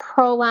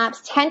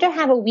 prolapse, tend to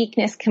have a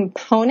weakness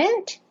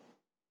component.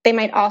 They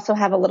might also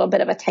have a little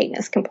bit of a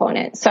tightness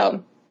component.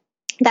 So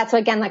that's,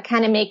 again, that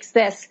kind of makes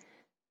this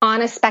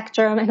on a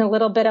spectrum and a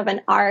little bit of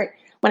an art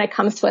when it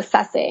comes to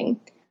assessing.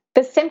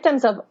 The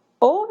symptoms of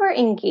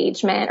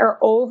over-engagement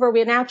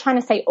we're now trying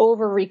to say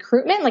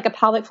over-recruitment, like a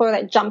pelvic floor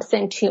that jumps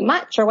in too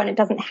much or when it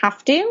doesn't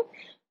have to,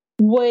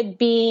 would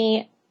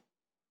be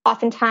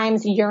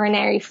oftentimes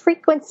urinary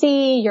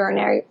frequency,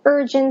 urinary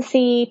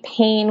urgency,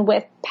 pain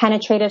with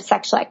penetrative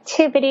sexual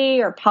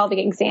activity or pelvic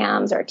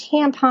exams or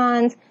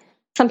tampons.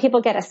 Some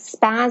people get a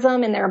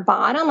spasm in their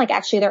bottom, like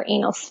actually their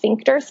anal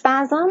sphincter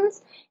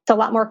spasms. It's a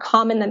lot more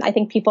common than I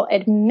think people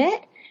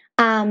admit.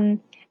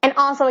 And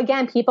also,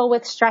 again, people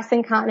with stress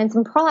incontinence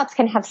and prolapse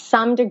can have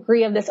some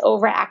degree of this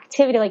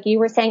overactivity. Like you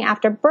were saying,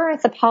 after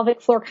birth, the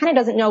pelvic floor kind of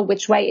doesn't know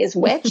which way is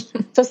which.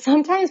 So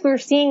sometimes we're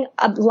seeing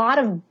a lot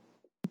of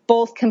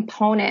both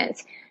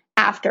components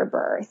after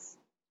birth.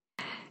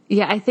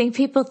 Yeah, I think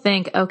people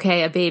think,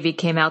 okay, a baby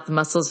came out, the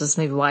muscles just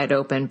maybe wide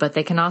open, but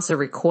they can also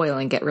recoil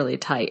and get really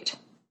tight. Is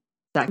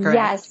that correct?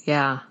 Yes.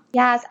 Yeah.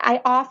 Yes.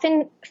 I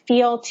often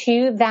feel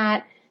too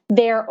that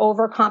they're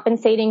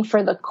overcompensating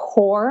for the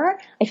core.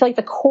 I feel like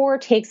the core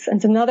takes,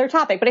 it's another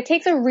topic, but it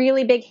takes a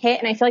really big hit.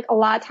 And I feel like a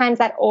lot of times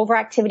that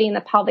overactivity in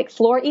the pelvic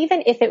floor,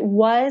 even if it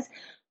was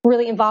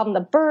really involved in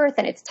the birth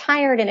and it's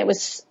tired and it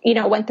was,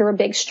 went through a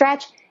big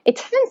stretch, it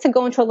tends to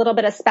go into a little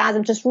bit of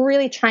spasm, just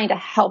really trying to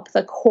help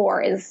the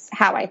core is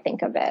how I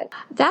think of it.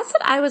 That's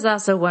what I was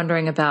also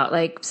wondering about.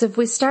 So if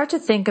we start to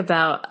think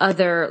about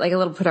other, a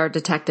little put our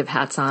detective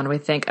hats on, we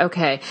think,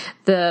 okay,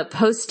 the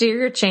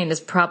posterior chain is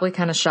probably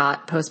kind of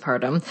shot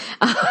postpartum.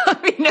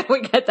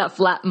 We get that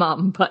flat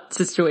mom butt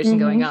situation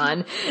going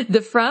on.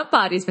 The front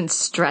body's been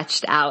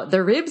stretched out.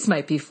 The ribs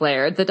might be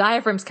flared. The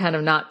diaphragm's kind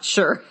of not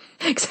sure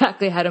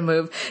exactly how to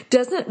move.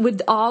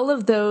 Would all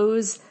of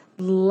those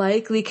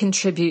likely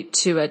contribute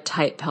to a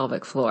tight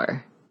pelvic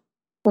floor?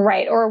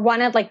 Right. Or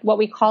one of what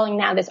we calling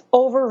now this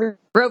over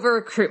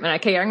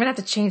recruitment. Okay. I'm going to have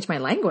to change my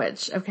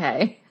language.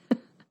 Okay.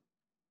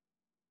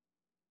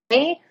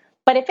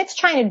 But if it's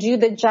trying to do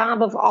the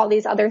job of all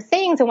these other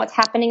things and what's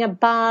happening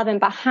above and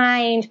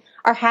behind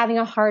are having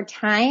a hard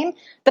time,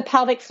 the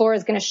pelvic floor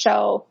is going to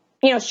show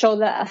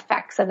the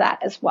effects of that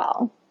as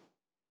well.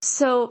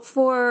 So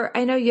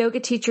I know yoga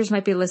teachers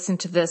might be listening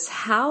to this.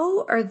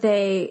 How would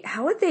they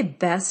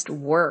best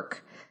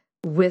work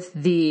with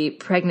the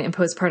pregnant and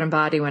postpartum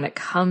body when it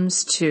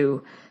comes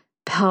to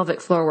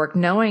pelvic floor work,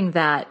 knowing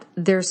that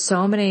there's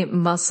so many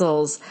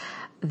muscles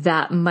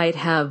that might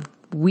have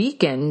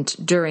weakened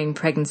during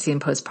pregnancy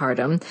and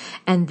postpartum?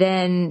 And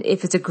then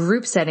if it's a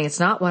group setting, it's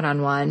not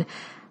one-on-one,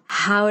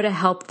 how to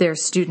help their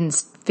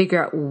students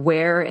figure out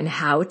where and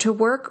how to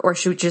work, or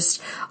should we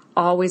just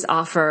always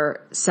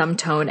offer some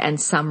tone and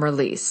some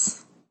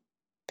release?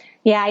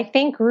 Yeah, I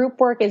think group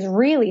work is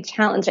really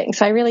challenging.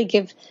 So I really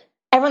give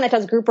everyone that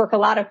does group work a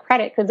lot of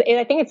credit because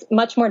I think it's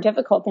much more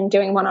difficult than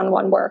doing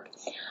one-on-one work.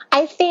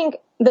 I think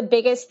the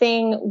biggest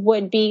thing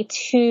would be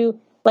to,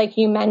 like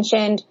you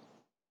mentioned,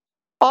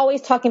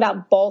 always talking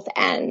about both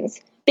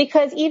ends.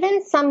 Because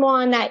even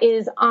someone that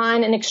is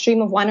on an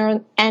extreme of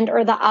one end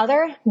or the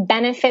other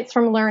benefits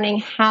from learning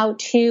how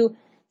to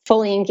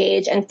fully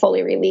engage and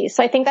fully release.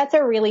 So I think that's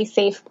a really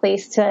safe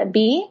place to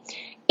be.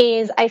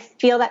 I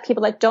feel that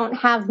people that don't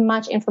have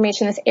much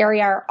information in this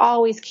area are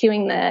always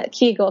cueing the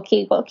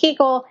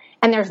Kegel,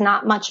 and there's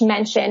not much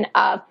mention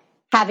of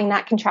having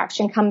that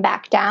contraction come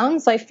back down.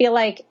 So I feel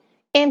like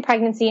in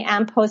pregnancy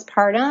and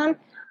postpartum,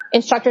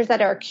 instructors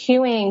that are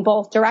cueing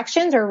both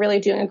directions are really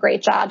doing a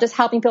great job, just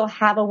helping people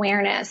have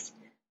awareness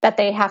that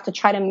they have to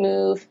try to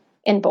move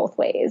in both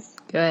ways.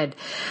 Good.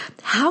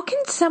 How can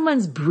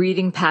someone's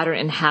breathing pattern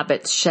and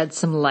habits shed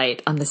some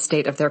light on the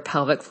state of their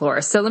pelvic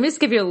floor? So let me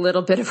just give you a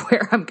little bit of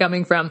where I'm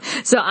coming from.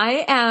 So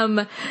I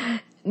am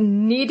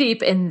knee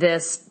deep in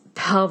this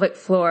pelvic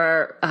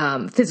floor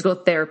physical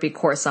therapy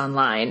course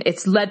online.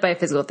 It's led by a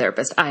physical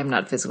therapist. I am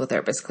not a physical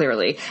therapist,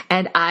 clearly.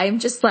 And I'm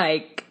just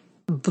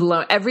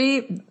blown.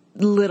 Every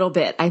little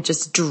bit I'm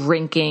just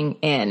drinking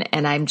in,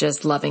 and I'm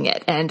just loving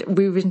it. And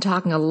we've been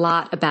talking a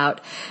lot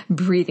about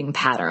breathing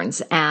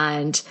patterns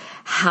and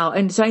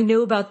so I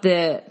know about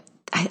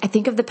I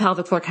think of the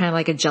pelvic floor kind of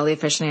like a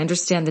jellyfish, and I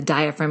understand the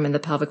diaphragm and the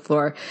pelvic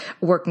floor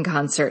work in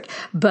concert.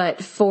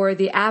 But for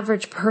the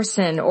average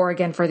person, or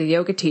again, for the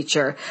yoga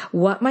teacher,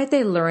 what might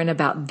they learn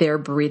about their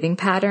breathing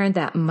pattern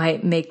that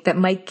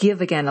might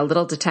give, again, a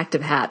little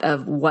detective hat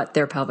of what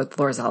their pelvic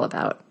floor is all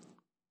about?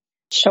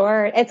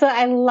 Sure.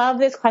 I love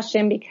this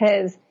question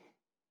because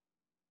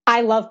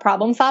I love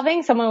problem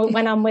solving. So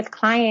when I'm with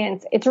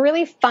clients, it's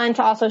really fun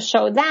to also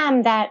show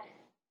them that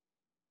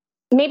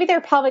maybe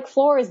their pelvic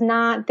floor is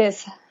not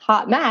this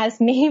hot mess.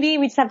 Maybe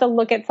we just have to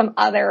look at some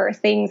other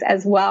things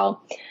as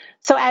well.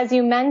 So as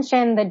you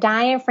mentioned, the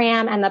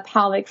diaphragm and the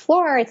pelvic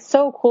floor, it's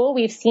so cool.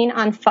 We've seen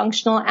on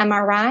functional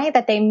MRI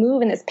that they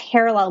move in this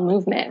parallel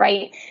movement,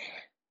 right?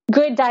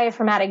 Good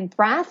diaphragmatic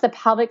breath, the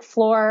pelvic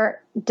floor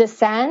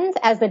descends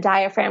as the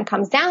diaphragm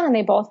comes down, and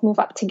they both move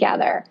up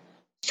together.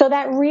 So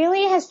that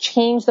really has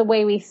changed the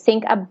way we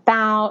think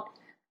about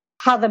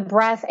how the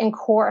breath and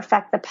core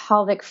affect the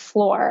pelvic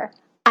floor.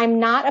 I'm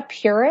not a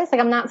purist.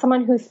 I'm not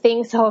someone who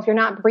thinks, if you're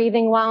not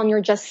breathing well and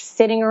you're just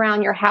sitting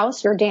around your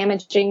house, you're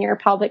damaging your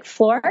pelvic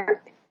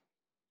floor.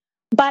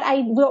 But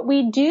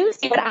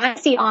what I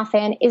see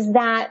often is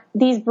that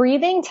these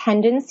breathing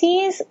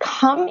tendencies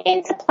come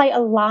into play a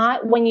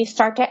lot when you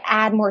start to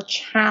add more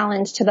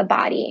challenge to the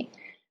body.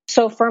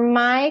 So for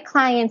my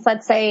clients,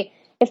 let's say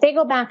if they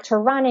go back to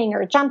running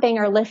or jumping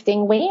or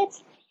lifting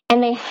weights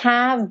and they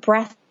have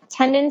breath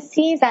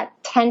tendencies that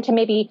tend to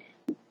maybe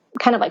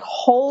kind of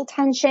hold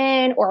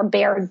tension or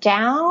bear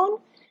down,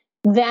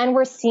 then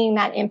we're seeing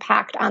that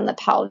impact on the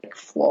pelvic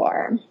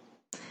floor.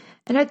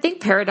 And I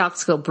think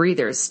paradoxical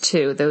breathers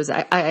too, those,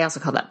 I also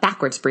call that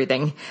backwards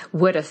breathing,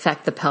 would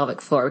affect the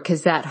pelvic floor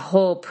because that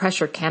whole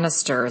pressure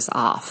canister is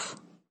off.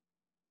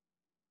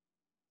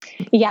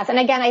 Yes. And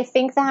again, I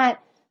think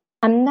that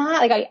I'm not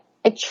like,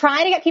 I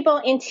try to get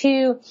people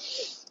into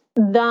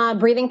the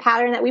breathing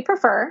pattern that we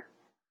prefer.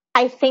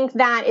 I think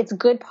that it's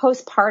good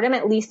postpartum,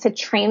 at least to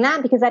train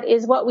that, because that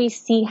is what we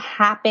see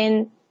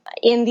happen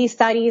in these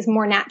studies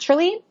more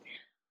naturally.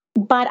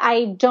 But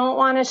I don't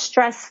want to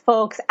stress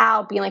folks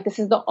out being like, this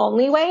is the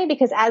only way,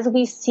 because as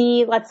we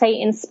see, let's say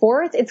in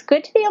sports, it's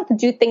good to be able to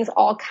do things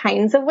all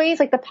kinds of ways.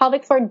 Like the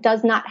pelvic floor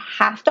does not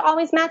have to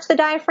always match the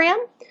diaphragm,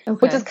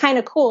 which is kind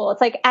of cool.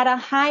 It's like at a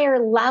higher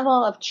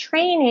level of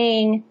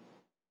training,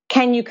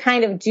 can you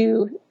kind of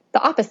do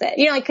the opposite?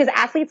 You know, like, because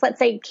athletes, let's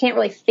say, can't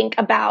really think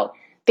about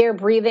their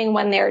breathing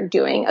when they're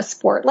doing a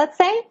sport, let's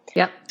say.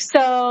 Yep.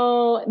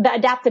 So the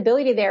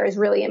adaptability there is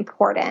really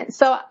important.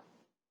 So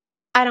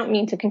I don't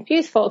mean to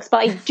confuse folks,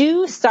 but I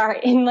do start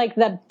in like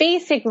the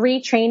basic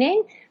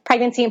retraining,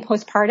 pregnancy and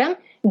postpartum,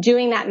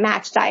 doing that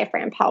matched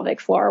diaphragm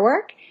pelvic floor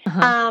work.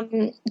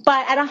 But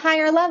at a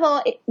higher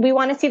level, we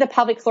want to see the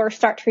pelvic floor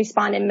start to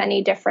respond in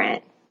many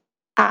different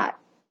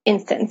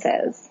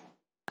instances.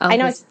 I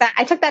know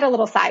I took that a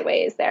little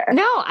sideways there.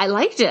 No, I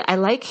liked it. I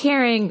like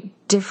hearing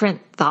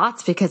different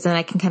thoughts because then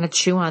I can kind of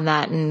chew on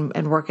that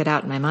and work it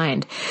out in my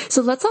mind.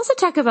 So let's also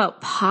talk about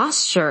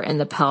posture in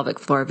the pelvic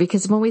floor,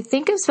 because when we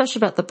think especially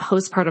about the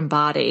postpartum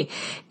body,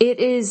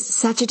 it is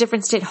such a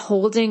different state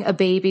holding a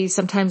baby.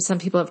 Sometimes some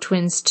people have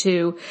twins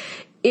too.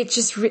 It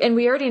just, and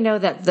we already know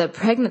that the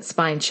pregnant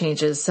spine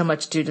changes so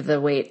much due to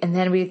the weight. And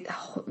then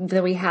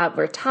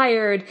we're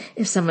tired.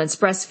 If someone's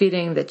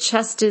breastfeeding, the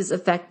chest is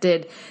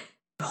affected.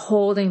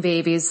 Holding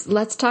babies.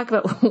 Let's talk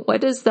about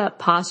what does that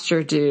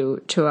posture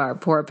do to our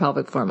poor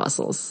pelvic floor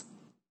muscles?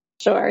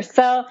 Sure.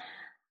 So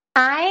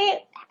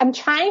I am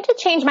trying to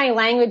change my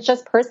language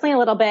just personally a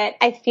little bit.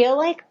 I feel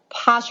like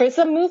posture is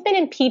a movement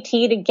in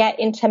PT to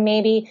get into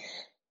maybe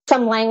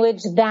some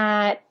language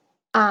that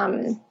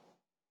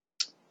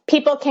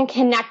people can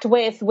connect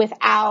with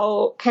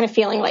without kind of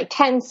feeling like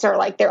tense or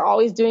like they're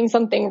always doing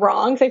something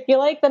wrong. So I feel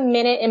like the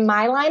minute in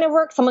my line of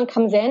work, someone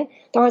comes in,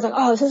 they're always like,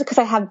 oh, this is because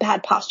I have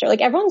bad posture. Like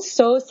everyone's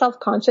so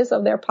self-conscious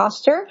of their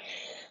posture.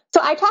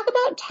 So I talk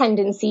about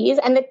tendencies,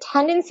 and the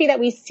tendency that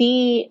we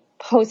see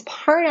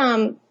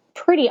postpartum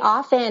pretty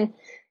often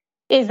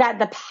is that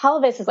the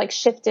pelvis is like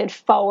shifted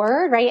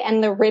forward, right?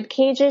 And the rib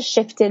cage is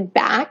shifted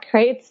back,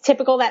 right? It's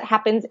typical that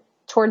happens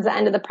towards the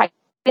end of the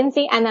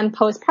pregnancy. And then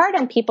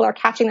postpartum, people are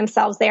catching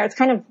themselves there. It's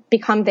kind of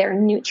become their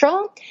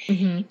neutral.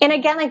 And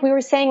again, like we were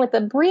saying with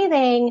the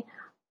breathing,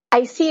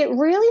 I see it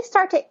really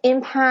start to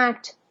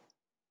impact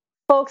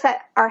folks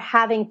that are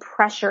having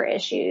pressure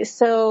issues.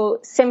 So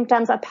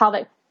symptoms of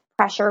pelvic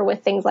pressure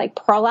with things like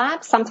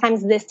prolapse.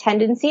 Sometimes this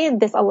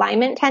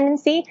alignment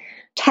tendency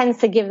tends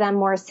to give them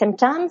more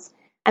symptoms.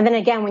 And then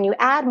again, when you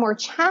add more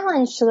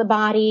challenge to the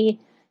body,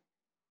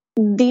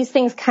 these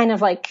things kind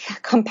of like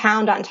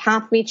compound on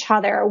top of each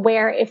other,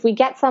 where if we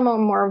get someone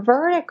more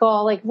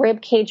vertical, like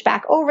rib cage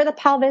back over the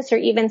pelvis or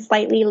even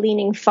slightly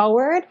leaning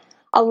forward,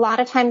 a lot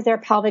of times their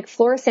pelvic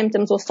floor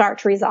symptoms will start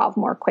to resolve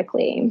more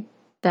quickly.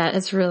 That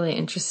is really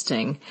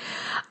interesting.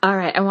 All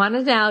right. I want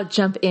to now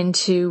jump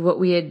into what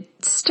we had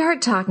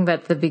started talking about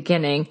at the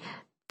beginning.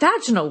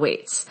 Vaginal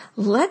weights.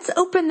 Let's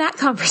open that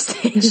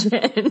conversation.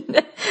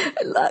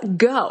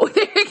 Go.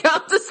 There you go.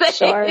 To say.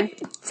 Sure.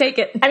 Take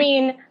it. I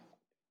mean,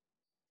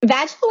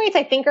 vaginal weights,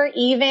 I think, are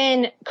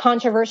even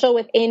controversial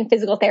within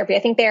physical therapy.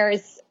 I think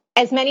there's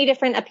as many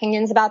different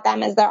opinions about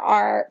them as there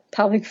are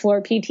pelvic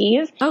floor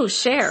PTs. Oh,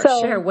 share.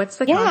 What's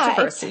the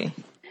controversy?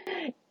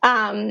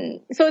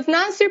 So it's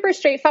not super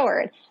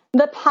straightforward.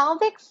 The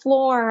pelvic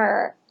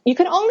floor, you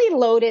can only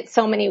load it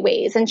so many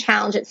ways and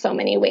challenge it so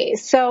many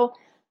ways. So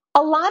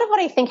a lot of what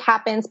I think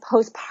happens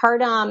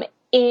postpartum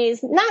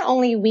is not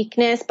only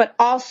weakness, but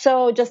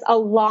also just a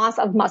loss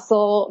of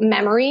muscle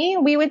memory,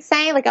 we would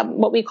say, like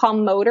what we call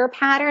motor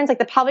patterns. Like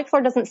the pelvic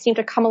floor doesn't seem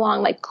to come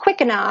along like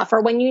quick enough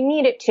or when you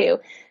need it to.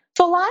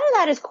 So a lot of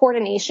that is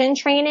coordination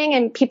training,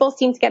 and people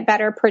seem to get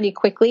better pretty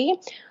quickly.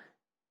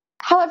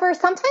 However,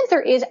 sometimes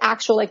there is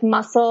actual like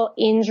muscle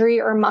injury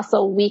or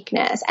muscle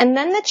weakness. And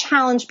then the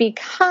challenge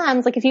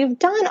becomes like if you've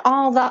done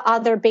all the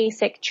other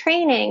basic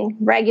training,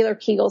 regular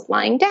Kegels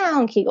lying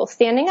down, Kegels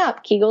standing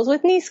up, Kegels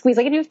with knee squeeze,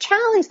 like if you've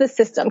challenged the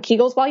system,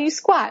 Kegels while you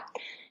squat,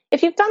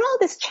 if you've done all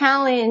this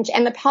challenge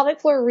and the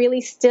pelvic floor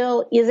really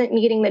still isn't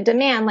meeting the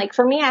demand, like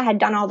for me, I had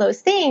done all those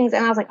things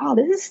and I was like, oh,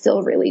 this is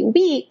still really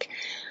weak.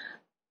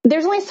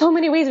 There's only so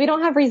many ways. We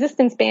don't have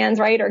resistance bands,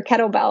 right? Or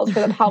kettlebells for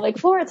the pelvic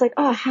floor. It's like,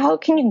 oh, how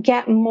can you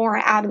get more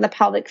out of the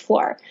pelvic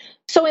floor?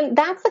 So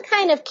that's the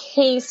kind of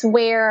case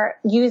where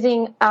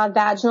using a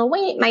vaginal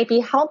weight might be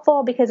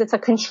helpful because it's a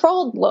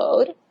controlled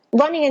load.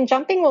 Running and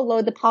jumping will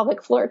load the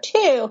pelvic floor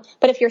too.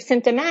 But if you're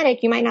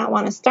symptomatic, you might not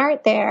want to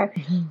start there.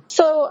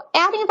 So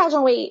adding a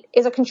vaginal weight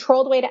is a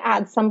controlled way to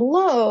add some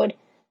load.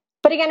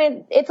 But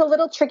again, it's a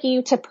little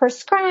tricky to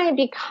prescribe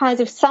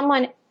because if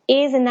someone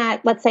is in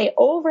that, let's say,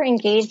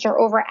 over-engaged or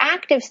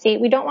overactive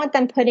state, we don't want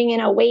them putting in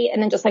a weight and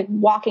then just like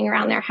walking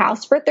around their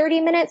house for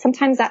 30 minutes.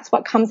 Sometimes that's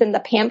what comes in the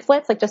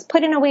pamphlets, like just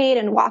put in a weight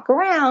and walk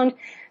around.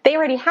 They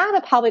already have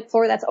a pelvic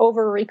floor that's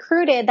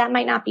over-recruited. That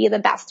might not be the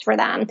best for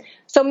them.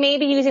 So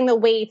maybe using the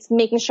weights,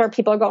 making sure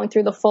people are going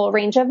through the full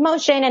range of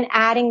motion and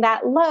adding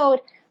that load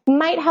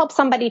might help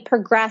somebody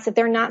progress if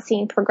they're not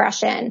seeing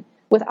progression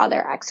with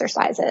other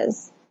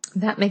exercises.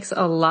 That makes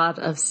a lot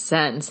of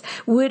sense.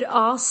 Would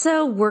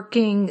also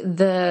working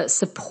the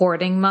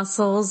supporting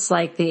muscles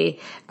like the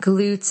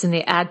glutes and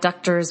the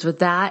adductors, would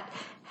that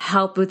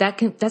help? Would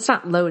that, that's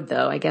not load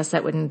though. I guess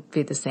that wouldn't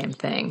be the same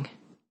thing.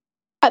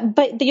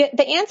 But the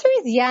answer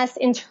is yes,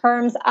 in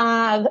terms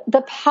of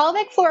the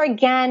pelvic floor,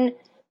 again,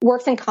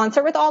 works in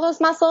concert with all those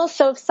muscles.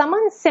 So if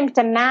someone's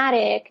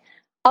symptomatic,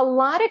 a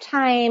lot of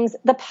times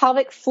the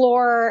pelvic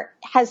floor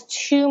has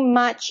too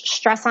much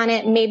stress on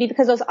it, maybe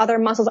because those other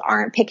muscles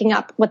aren't picking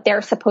up what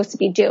they're supposed to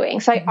be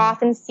doing. So I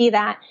often see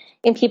that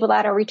in people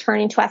that are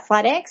returning to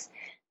athletics,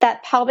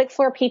 that pelvic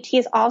floor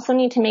PTs also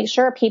need to make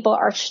sure people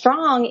are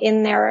strong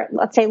in their,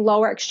 let's say,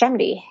 lower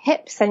extremity,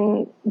 hips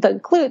and the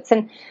glutes.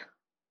 And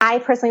I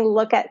personally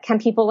look at, can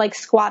people like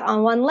squat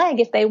on one leg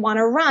if they want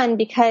to run?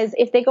 Because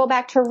if they go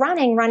back to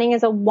running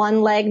is a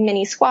one leg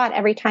mini squat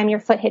every time your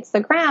foot hits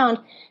the ground.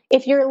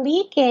 If you're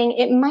leaking,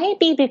 it might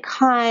be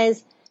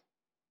because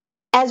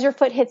as your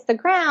foot hits the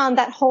ground,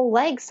 that whole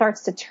leg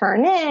starts to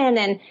turn in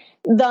and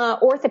the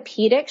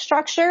orthopedic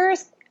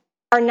structures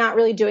are not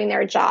really doing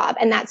their job.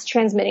 And that's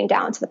transmitting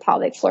down to the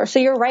pelvic floor. So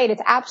you're right.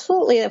 It's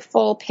absolutely a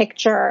full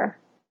picture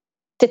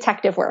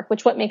detective work,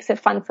 which what makes it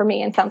fun for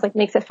me and sounds like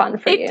makes it fun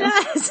for you. It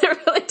does.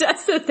 It really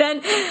does. So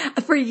then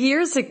for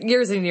years and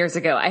years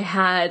ago, I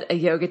had a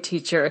yoga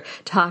teacher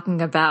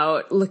talking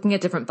about looking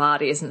at different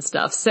bodies and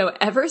stuff. So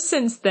ever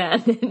since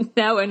then,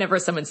 now whenever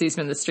someone sees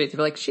me in the street,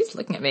 they're like, she's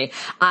looking at me.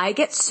 I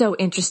get so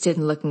interested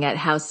in looking at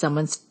how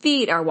someone's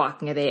feet are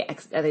walking. Are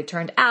they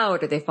turned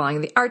out? Are they following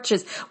the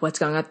arches? What's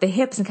going on with the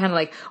hips? And kind of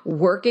like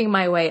working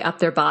my way up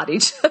their body,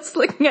 just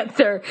looking at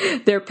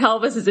their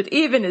pelvis. Is it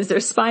even? Is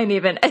their spine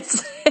even?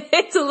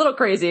 It's a little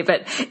crazy,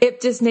 but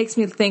it just makes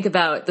me think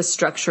about the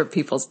structure of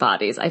people's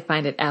bodies. I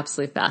find it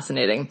absolutely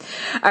fascinating.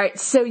 All right.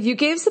 So you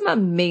gave some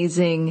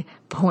amazing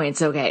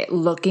points. Okay.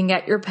 Looking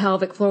at your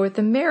pelvic floor with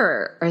the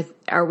mirror.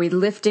 Are we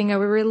lifting? Are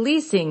we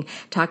releasing?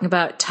 Talking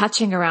about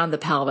touching around the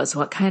pelvis.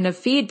 What kind of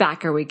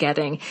feedback are we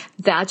getting?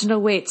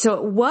 Vaginal weight. So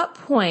at what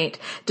point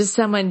does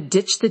someone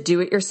ditch the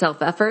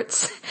do-it-yourself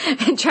efforts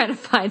and try to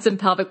find some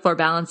pelvic floor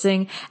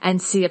balancing and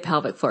see a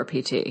pelvic floor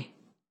PT?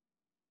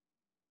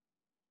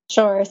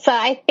 Sure. So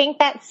I think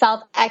that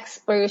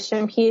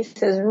self-exploration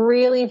piece is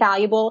really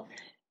valuable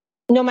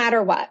no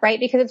matter what, right?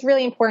 Because it's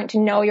really important to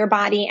know your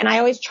body. And I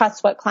always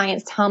trust what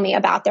clients tell me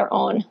about their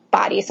own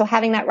body. So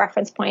having that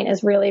reference point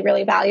is really,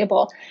 really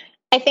valuable.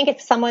 I think if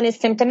someone is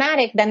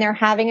symptomatic, then they're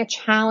having a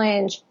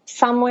challenge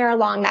somewhere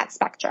along that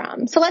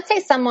spectrum. So let's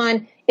say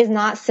someone is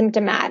not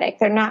symptomatic.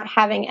 They're not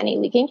having any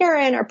leaking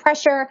urine or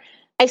pressure.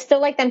 I still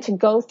like them to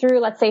go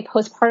through, let's say,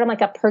 postpartum, like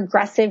a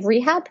progressive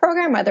rehab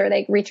program, whether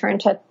they return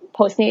to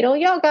postnatal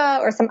yoga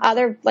or some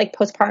other like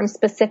postpartum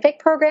specific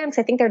programs.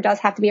 I think there does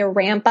have to be a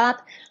ramp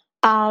up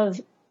of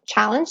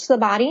challenge to the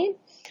body.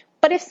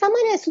 But if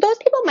someone is, so those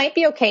people might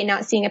be okay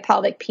not seeing a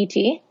pelvic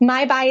PT.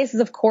 My bias is,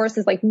 of course,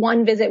 is like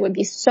one visit would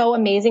be so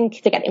amazing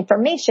to get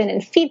information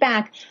and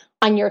feedback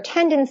on your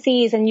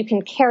tendencies, and you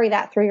can carry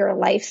that through your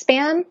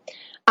lifespan.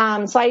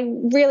 So I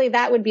really,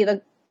 that would be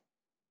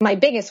my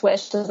biggest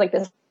wish is like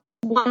this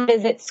one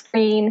visit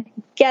screen,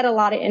 get a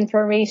lot of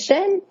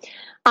information.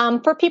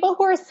 For people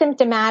who are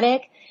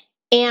symptomatic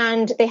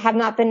and they have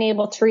not been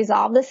able to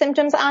resolve the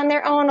symptoms on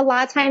their own, a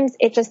lot of times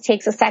it just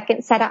takes a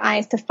second set of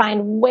eyes to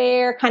find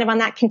where kind of on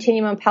that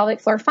continuum of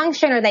pelvic floor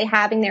function are they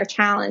having their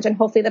challenge. And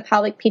hopefully the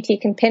pelvic PT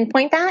can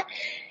pinpoint that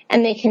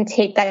and they can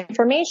take that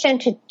information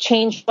to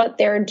change what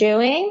they're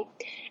doing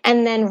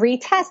and then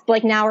retest,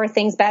 like, now are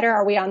things better?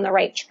 Are we on the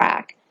right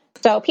track?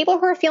 So people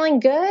who are feeling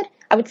good,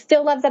 I would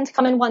still love them to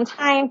come in one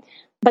time,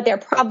 but they're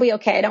probably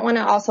okay. I don't want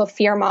to also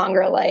fear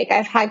monger. Like,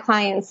 I've had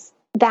clients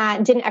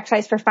that didn't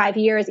exercise for 5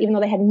 years, even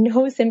though they had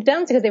no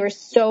symptoms because they were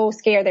so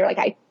scared. They were like,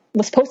 I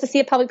was supposed to see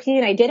a pelvic PT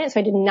and I didn't, so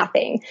I did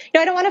nothing.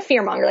 I don't want to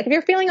fear monger. Like, if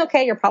you're feeling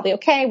okay, you're probably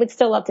okay. Would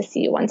still love to see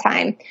you one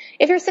time.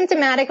 If you're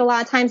symptomatic, a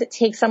lot of times it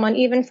takes someone,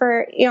 even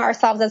for,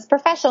 ourselves as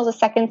professionals, a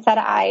second set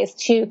of eyes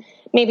to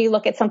maybe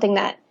look at something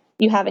that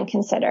you haven't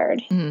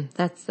considered.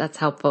 That's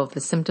helpful. The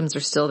symptoms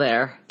are still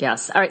there.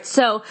 Yes. All right.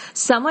 So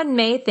someone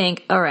may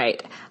think, all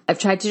right, I've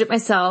tried to do it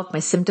myself. My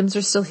symptoms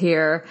are still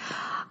here.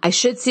 I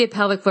should see a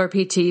pelvic floor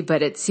PT,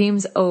 but it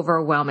seems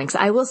overwhelming. So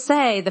I will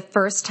say the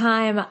first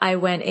time I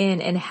went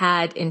in and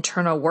had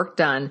internal work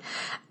done,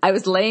 I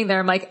was laying there.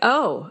 I'm like,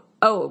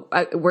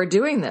 we're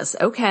doing this.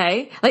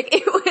 Okay. Like,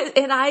 it was,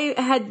 and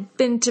I had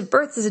been to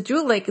births as a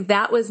doula. Like,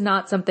 that was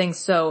not something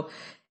so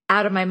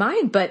out of my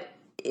mind, but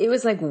it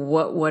was like,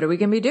 what are we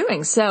going to be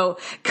doing? So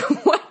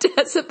what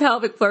does a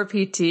pelvic floor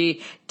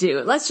PT do?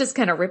 Let's just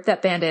kind of rip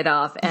that Band-Aid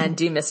off and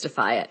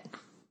demystify it.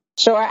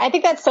 Sure. I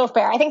think that's so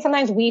fair. I think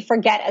sometimes we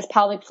forget as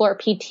pelvic floor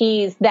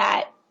PTs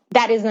that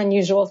that is an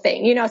unusual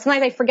thing.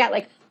 Sometimes I forget,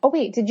 like, oh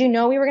wait, did you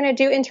know we were going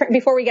to do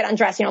before we get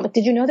undressed? Like,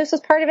 did you know this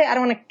was part of it? I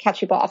don't want to catch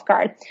people off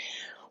guard.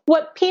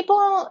 What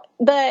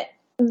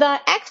the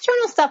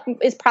external stuff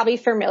is probably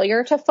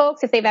familiar to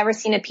folks if they've ever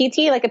seen a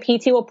PT. Like a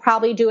PT will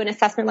probably do an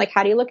assessment like,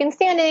 how do you look in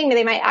standing?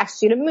 They might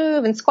ask you to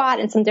move and squat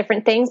and some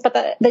different things. But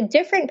the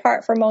different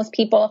part for most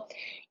people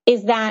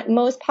is that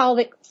most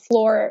pelvic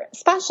floor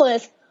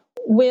specialists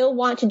will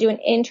want to do an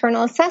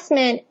internal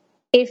assessment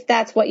if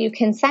that's what you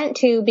consent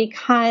to,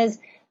 because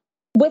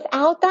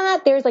without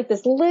that, there's like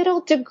this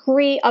little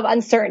degree of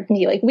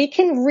uncertainty. Like we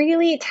can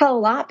really tell a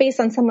lot based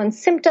on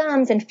someone's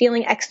symptoms and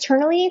feeling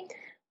externally,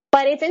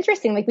 but it's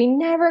interesting. Like we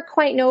never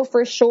quite know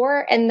for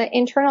sure. And the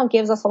internal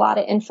gives us a lot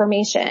of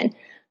information.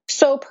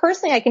 So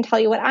personally, I can tell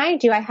you what I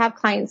do. I have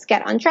clients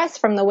get undressed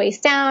from the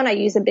waist down. I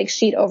use a big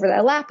sheet over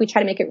their lap. We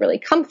try to make it really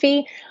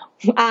comfy.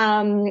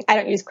 I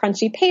don't use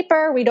crunchy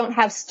paper. We don't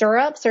have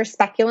stirrups or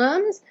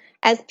speculums.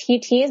 As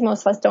PTs,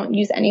 most of us don't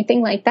use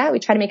anything like that. We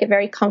try to make it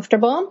very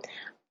comfortable.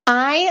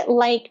 I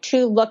like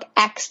to look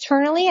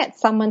externally at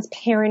someone's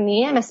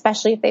perineum,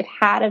 especially if they've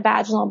had a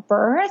vaginal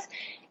birth.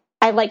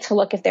 I like to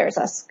look if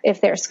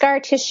there's scar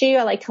tissue.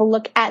 I like to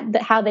look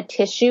at how the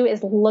tissue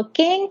is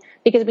looking,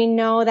 because we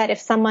know that if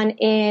someone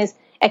is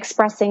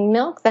expressing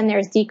milk, then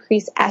there's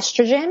decreased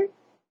estrogen.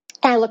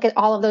 And I look at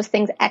all of those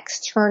things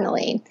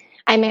externally.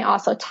 I may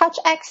also touch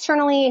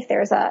externally. If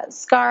there's a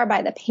scar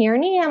by the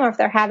perineum or if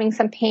they're having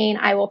some pain,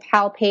 I will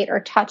palpate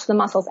or touch the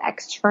muscles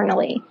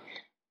externally.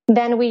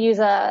 Then we use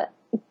a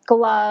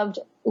gloved,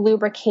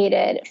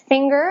 lubricated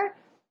finger.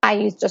 I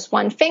use just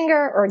one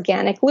finger,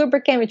 organic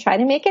lubricant. We try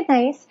to make it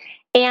nice.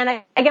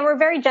 And again, we're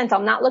very gentle.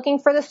 I'm not looking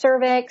for the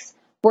cervix.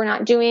 We're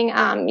not doing,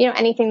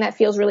 anything that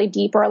feels really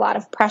deep or a lot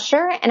of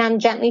pressure. And I'm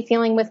gently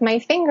feeling with my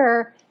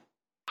finger,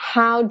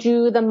 how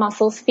do the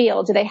muscles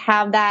feel? Do they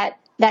have that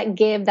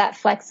give, that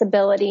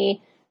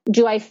flexibility?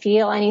 Do I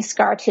feel any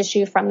scar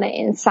tissue from the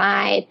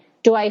inside?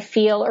 Do I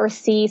feel or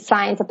see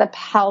signs that the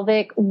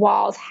pelvic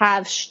walls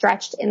have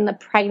stretched in the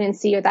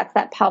pregnancy, or that's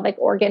that pelvic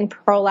organ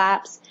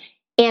prolapse?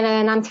 And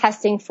then I'm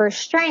testing for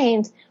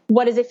strains.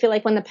 What does it feel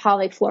like when the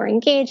pelvic floor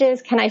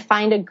engages? Can I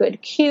find a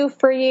good cue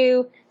for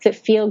you? Does it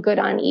feel good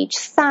on each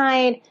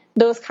side?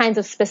 Those kinds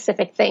of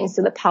specific things.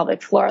 Do the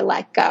pelvic floor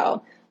let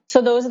go?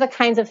 So those are the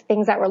kinds of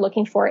things that we're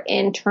looking for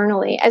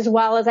internally, as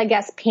well as, I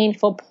guess,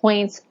 painful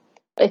points.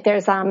 If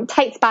there's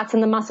tight spots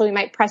in the muscle, we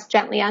might press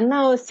gently on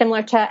those,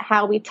 similar to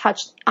how we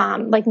touch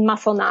like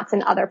muscle knots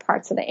in other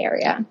parts of the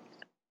area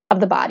of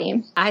the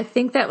body. I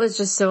think that was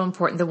just so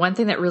important. The one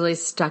thing that really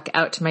stuck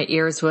out to my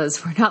ears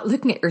was we're not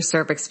looking at your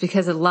cervix,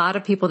 because a lot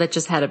of people that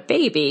just had a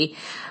baby,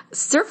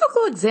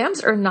 cervical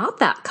exams are not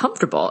that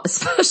comfortable,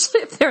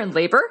 especially if they're in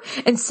labor.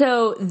 And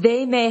so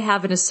they may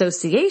have an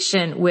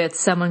association with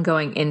someone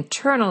going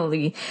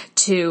internally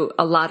to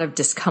a lot of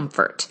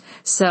discomfort.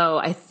 So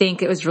I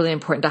think it was really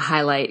important to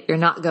highlight you're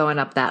not going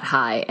up that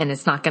high, and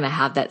it's not going to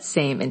have that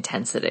same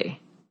intensity.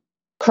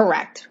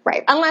 Correct.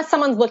 Right. Unless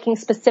someone's looking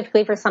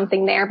specifically for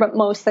something there, but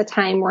most of the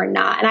time we're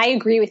not. And I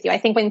agree with you. I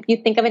think when you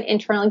think of an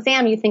internal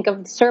exam, you think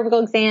of the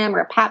cervical exam or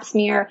a pap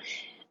smear.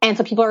 And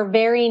so people are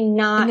very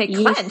not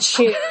used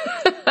to,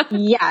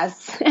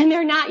 yes. And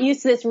they're not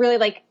used to this really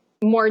like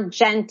more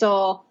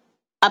gentle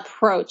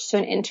approach to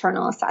an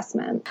internal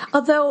assessment.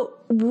 Although,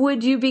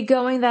 would you be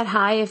going that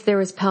high if there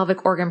was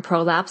pelvic organ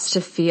prolapse to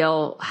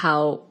feel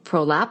how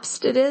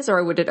prolapsed it is,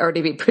 or would it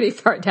already be pretty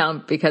far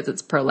down because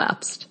it's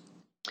prolapsed?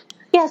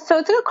 Yeah, so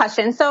it's a good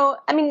question. So,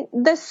 I mean,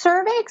 the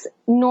cervix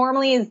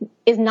normally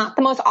is not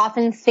the most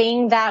often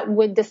thing that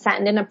would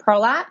descend in a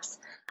prolapse.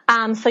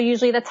 So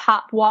usually the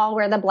top wall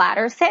where the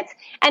bladder sits,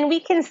 and we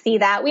can see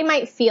that. We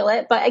might feel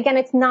it, but again,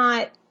 it's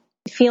not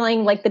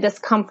feeling like the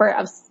discomfort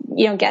of,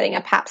 getting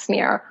a pap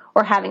smear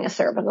or having a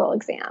cervical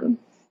exam.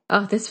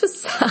 Oh, this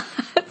was,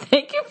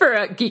 thank you for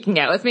geeking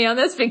out with me on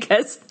this,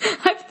 because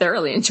I've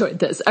thoroughly enjoyed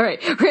this. All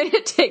right, we're going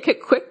to take a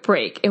quick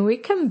break, and we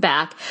come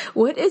back.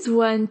 What is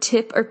one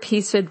tip or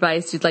piece of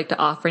advice you'd like to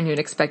offer new and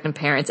expectant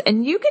parents?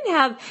 And you can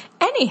have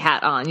any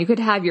hat on. You could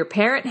have your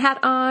parent hat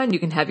on, you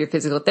can have your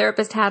physical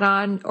therapist hat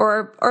on,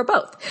 or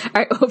both. All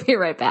right, we'll be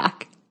right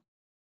back.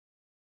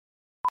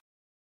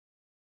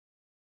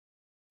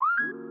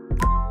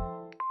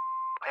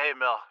 Hey,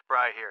 Mel,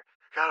 Bri here.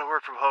 Gotta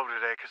work from home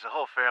today because the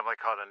whole family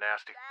caught a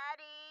nasty...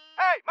 Daddy!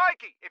 Hey,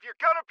 Mikey, if you're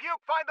gonna puke,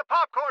 find the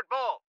popcorn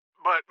bowl!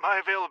 But my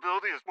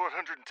availability is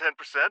 110%.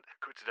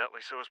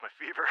 Coincidentally, so is my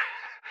fever.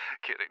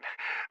 Kidding.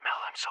 Mel,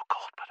 I'm so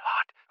cold but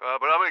hot.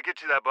 But I'm gonna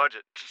get you that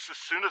budget just as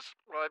soon as...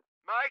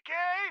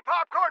 Mikey,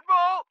 popcorn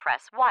bowl!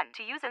 Press 1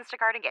 to use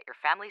Instacart and get your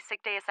family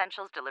sick day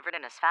essentials delivered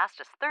in as fast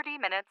as 30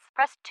 minutes.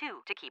 Press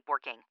 2 to keep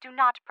working. Do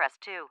not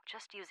press 2.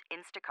 Just use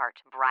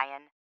Instacart,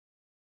 Brian.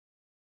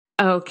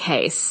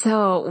 Okay,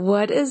 so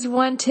what is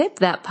one tip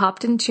that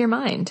popped into your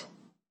mind?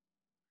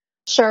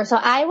 Sure. So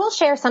I will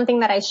share something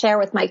that I share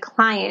with my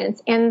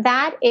clients, and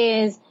that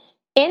is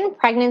in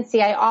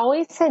pregnancy, I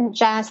always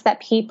suggest that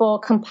people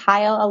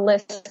compile a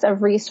list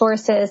of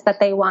resources that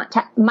they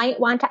might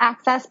want to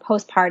access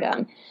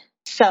postpartum.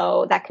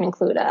 So that can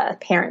include a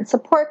parent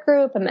support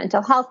group, a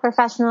mental health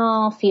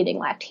professional, feeding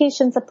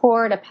lactation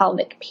support, a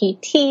pelvic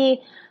PT.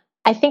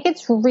 I think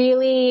it's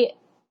really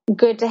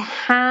good to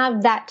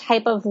have that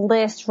type of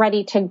list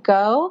ready to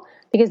go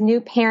because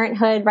new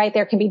parenthood, right,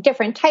 there can be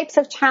different types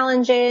of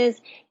challenges.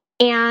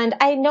 And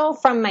I know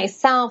from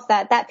myself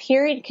that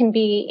period can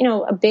be,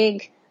 a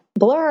big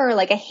blur,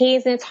 like a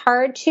haze, and it's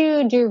hard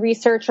to do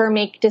research or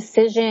make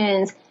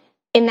decisions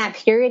in that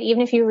period,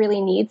 even if you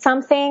really need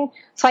something.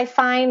 So I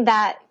find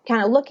that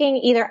kind of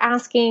either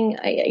asking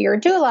your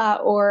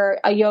doula or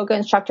a yoga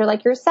instructor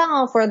like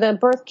yourself or the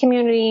birth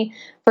community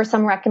for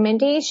some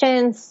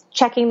recommendations,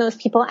 checking those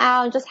people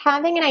out, just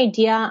having an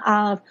idea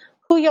of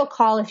who you'll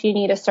call if you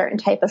need a certain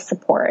type of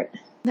support.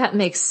 That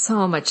makes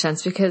so much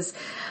sense because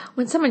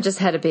when someone just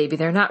had a baby,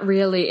 they're not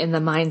really in the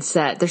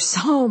mindset. There's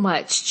so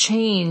much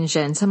change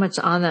and so much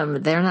on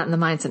them. They're not in the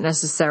mindset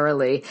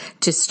necessarily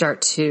to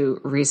start to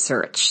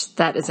research.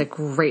 That is a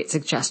great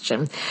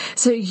suggestion.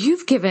 So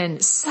you've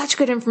given such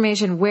good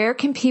information. Where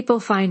can people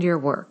find your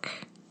work?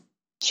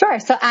 Sure.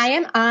 So I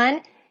am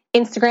on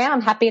Instagram.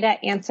 I'm happy to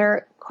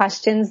answer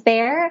questions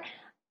there.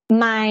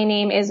 My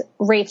name is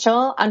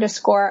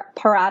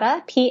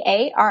Rachel_Parrotta,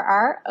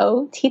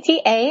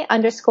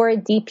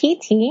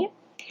 PARROTTA_DPT.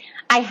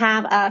 I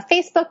have a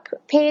Facebook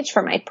page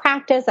for my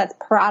practice. That's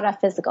Parrotta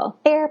Physical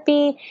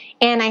Therapy.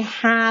 And I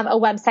have a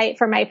website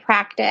for my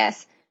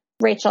practice,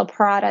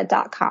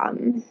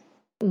 rachelparrotta.com.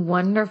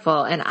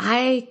 Wonderful. And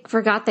I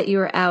forgot that you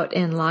were out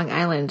in Long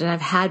Island, and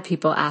I've had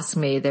people ask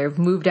me, they've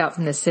moved out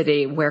from the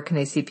city, where can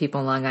they see people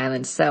in Long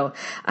Island? So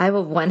I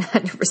will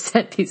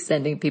 100% be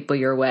sending people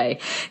your way.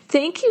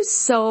 Thank you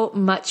so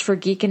much for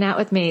geeking out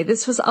with me.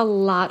 This was a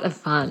lot of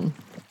fun.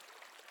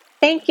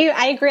 Thank you.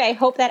 I agree. I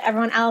hope that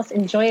everyone else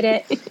enjoyed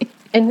it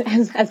and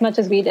as much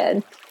as we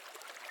did.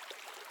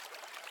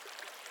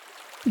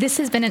 This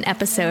has been an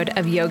episode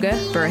of Yoga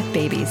Birth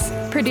Babies,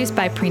 produced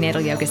by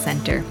Prenatal Yoga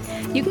Center.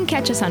 You can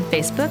catch us on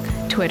Facebook,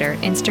 Twitter,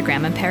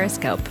 Instagram, and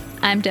Periscope.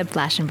 I'm Deb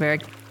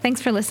Flaschenberg. Thanks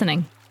for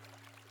listening.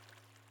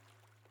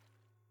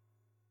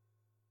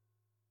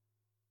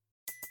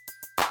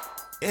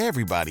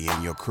 Everybody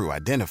in your crew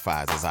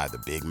identifies as either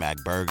Big Mac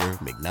Burger,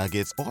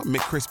 McNuggets, or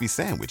McCrispy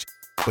Sandwich.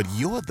 But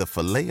you're the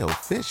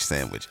Filet-O-Fish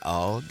Sandwich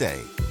all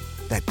day.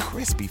 That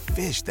crispy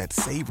fish, that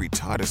savory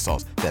tartar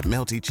sauce, that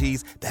melty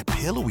cheese, that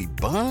pillowy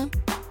bun.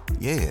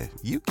 Yeah,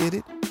 you get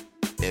it.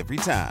 Every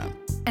time.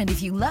 And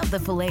if you love the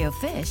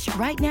Filet-O-Fish,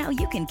 right now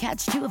you can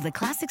catch two of the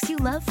classics you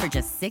love for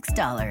just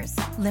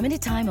 $6.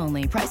 Limited time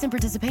only. Price and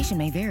participation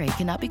may vary.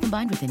 Cannot be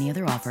combined with any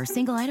other offer.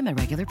 Single item at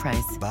regular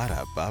price.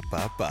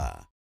 Ba-da-ba-ba-ba.